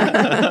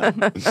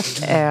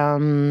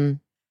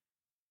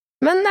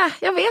 Men nej,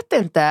 jag vet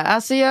inte.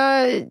 Alltså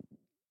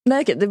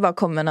Nej, det bara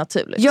kommer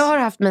naturligt. Jag har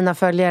haft mina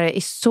följare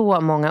i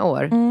så många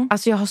år.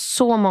 Alltså jag har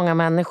så många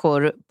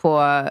människor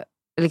på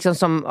liksom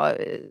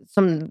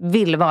som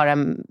vill vara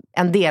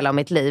en del av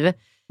mitt liv.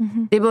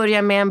 Det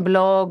började med en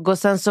blogg och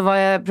sen så var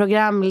jag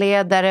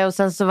programledare och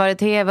sen så var det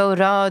tv och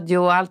radio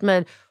och allt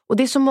möjligt. Och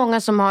det är så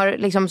många som har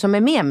liksom, som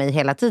är med mig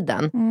hela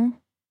tiden.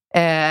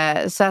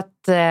 Så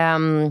att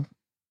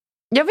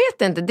jag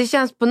vet inte, det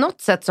känns på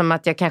något sätt som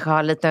att jag kanske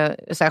har lite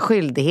så här,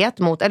 skyldighet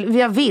mot, eller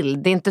jag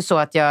vill, det är inte så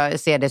att jag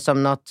ser det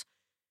som något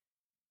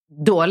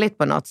dåligt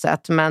på något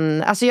sätt,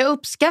 men alltså jag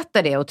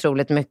uppskattar det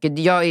otroligt mycket.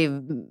 Jag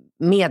är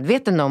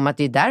medveten om att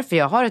det är därför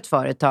jag har ett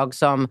företag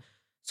som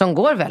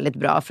går väldigt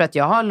bra, för att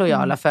jag har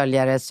lojala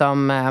följare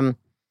som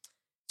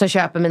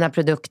köper mina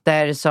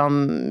produkter,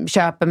 som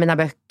köper mina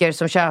böcker,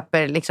 som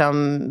köper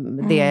liksom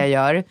det jag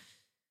gör.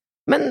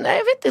 Men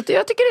jag vet inte,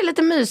 jag tycker det är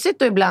lite mysigt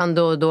då ibland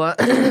och då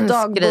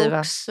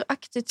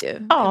dagboksaktigt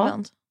ju. Ja.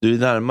 Ibland. Du är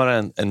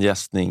närmare en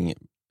gästning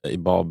i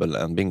Babel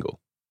än Bingo.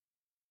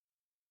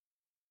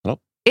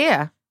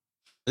 Ja.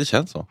 Det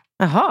känns så.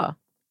 Jaha.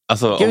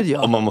 Alltså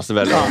om man måste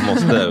välja,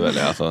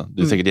 alltså,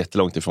 du är säkert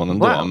jättelångt ifrån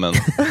ändå. Wow. Men,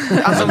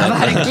 alltså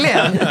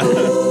verkligen.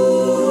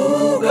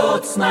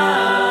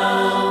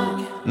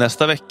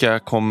 Nästa vecka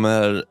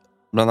kommer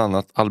bland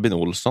annat Albin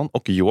Olsson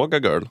och Yoga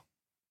Girl.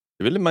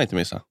 Det vill man inte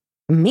missa.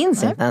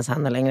 Minns inte ens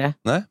Hanna längre.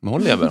 Nej, men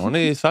hon lever. Hon är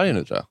i Sverige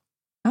nu tror jag.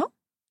 Ja.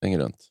 Hänger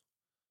runt.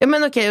 Ja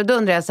men okej, och då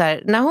undrar jag så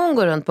här, när hon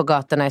går runt på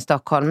gatorna i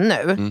Stockholm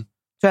nu, tror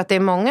jag att det är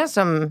många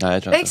som... Nej,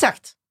 jag tror inte.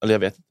 Exakt. Eller jag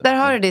vet inte. Där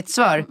har du ditt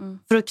svar.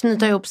 För att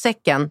knyta ihop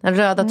säcken, den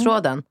röda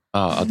tråden.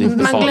 Ja, att det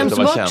inte är farligt att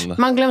vara känd.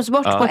 Man glöms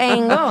bort på en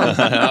gång.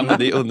 Ja, men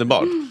det är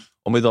underbart.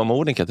 Och med de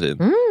orden,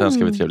 Katrin,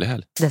 önskar vi trevlig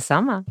helg.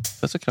 Detsamma.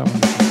 Puss och kram.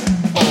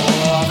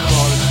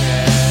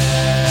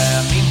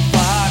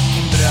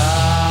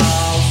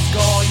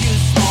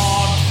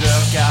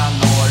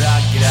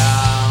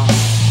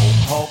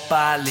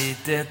 Hoppa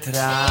lite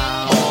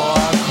tram.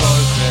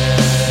 Jorge,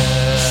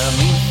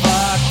 min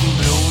fucking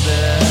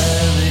broder.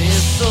 Det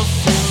är så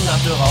synd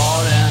att du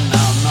har en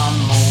annan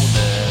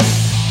moder.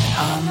 En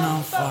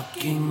annan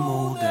fucking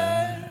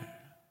moder.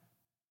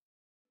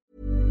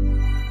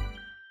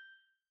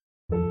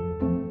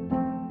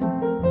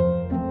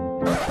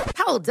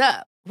 Hold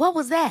up. What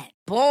was that?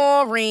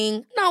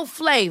 Boring. No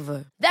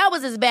flavor. That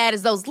was as bad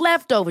as those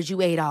leftovers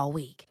you ate all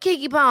week.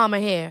 Keke Palmer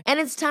here. And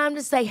it's time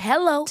to say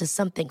hello to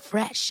something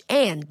fresh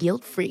and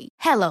guilt-free.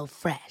 Hello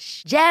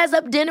Fresh. Jazz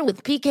up dinner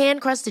with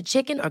pecan-crusted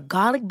chicken or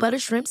garlic butter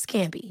shrimp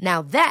scampi.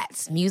 Now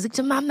that's music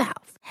to my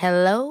mouth.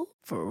 Hello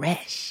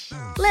Fresh.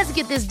 Let's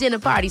get this dinner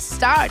party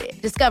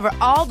started. Discover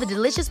all the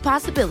delicious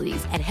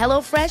possibilities at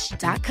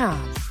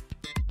hellofresh.com.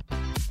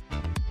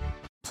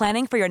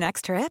 Planning for your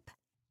next trip?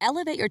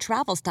 Elevate your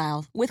travel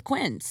style with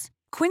Quince.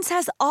 Quince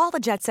has all the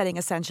jet-setting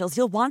essentials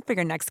you'll want for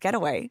your next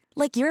getaway,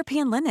 like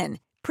European linen,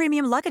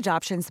 premium luggage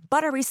options,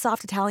 buttery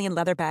soft Italian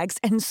leather bags,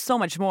 and so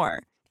much more.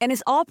 And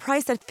is all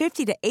priced at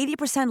 50 to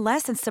 80%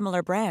 less than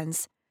similar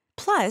brands.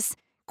 Plus,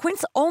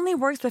 Quince only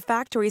works with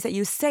factories that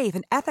use safe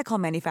and ethical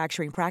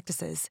manufacturing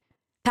practices.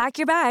 Pack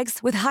your bags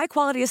with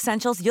high-quality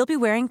essentials you'll be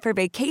wearing for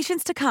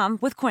vacations to come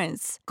with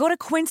Quince. Go to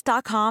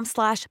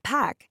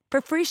quince.com/pack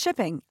for free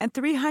shipping and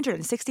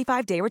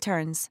 365-day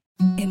returns.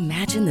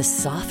 Imagine the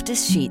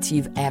softest sheets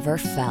you've ever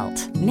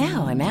felt.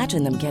 Now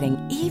imagine them getting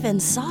even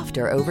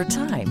softer over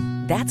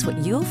time. That's what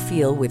you'll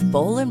feel with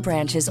Boll &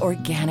 Branch's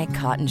organic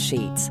cotton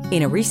sheets.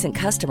 In a recent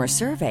customer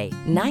survey,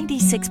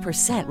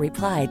 96%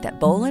 replied that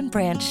Boll &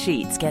 Branch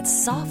sheets get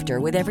softer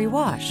with every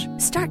wash.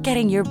 Start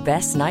getting your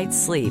best night's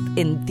sleep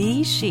in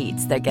these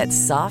sheets that get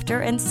softer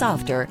and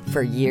softer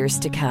for years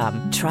to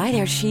come. Try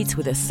their sheets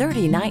with a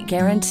 30-night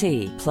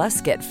guarantee. Plus,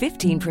 get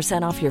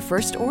 15% off your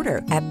first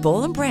order at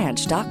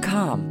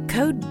bollandbranch.com.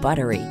 Code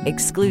BUTTERY.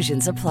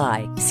 Exclusions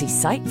apply. See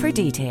site for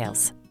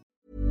details.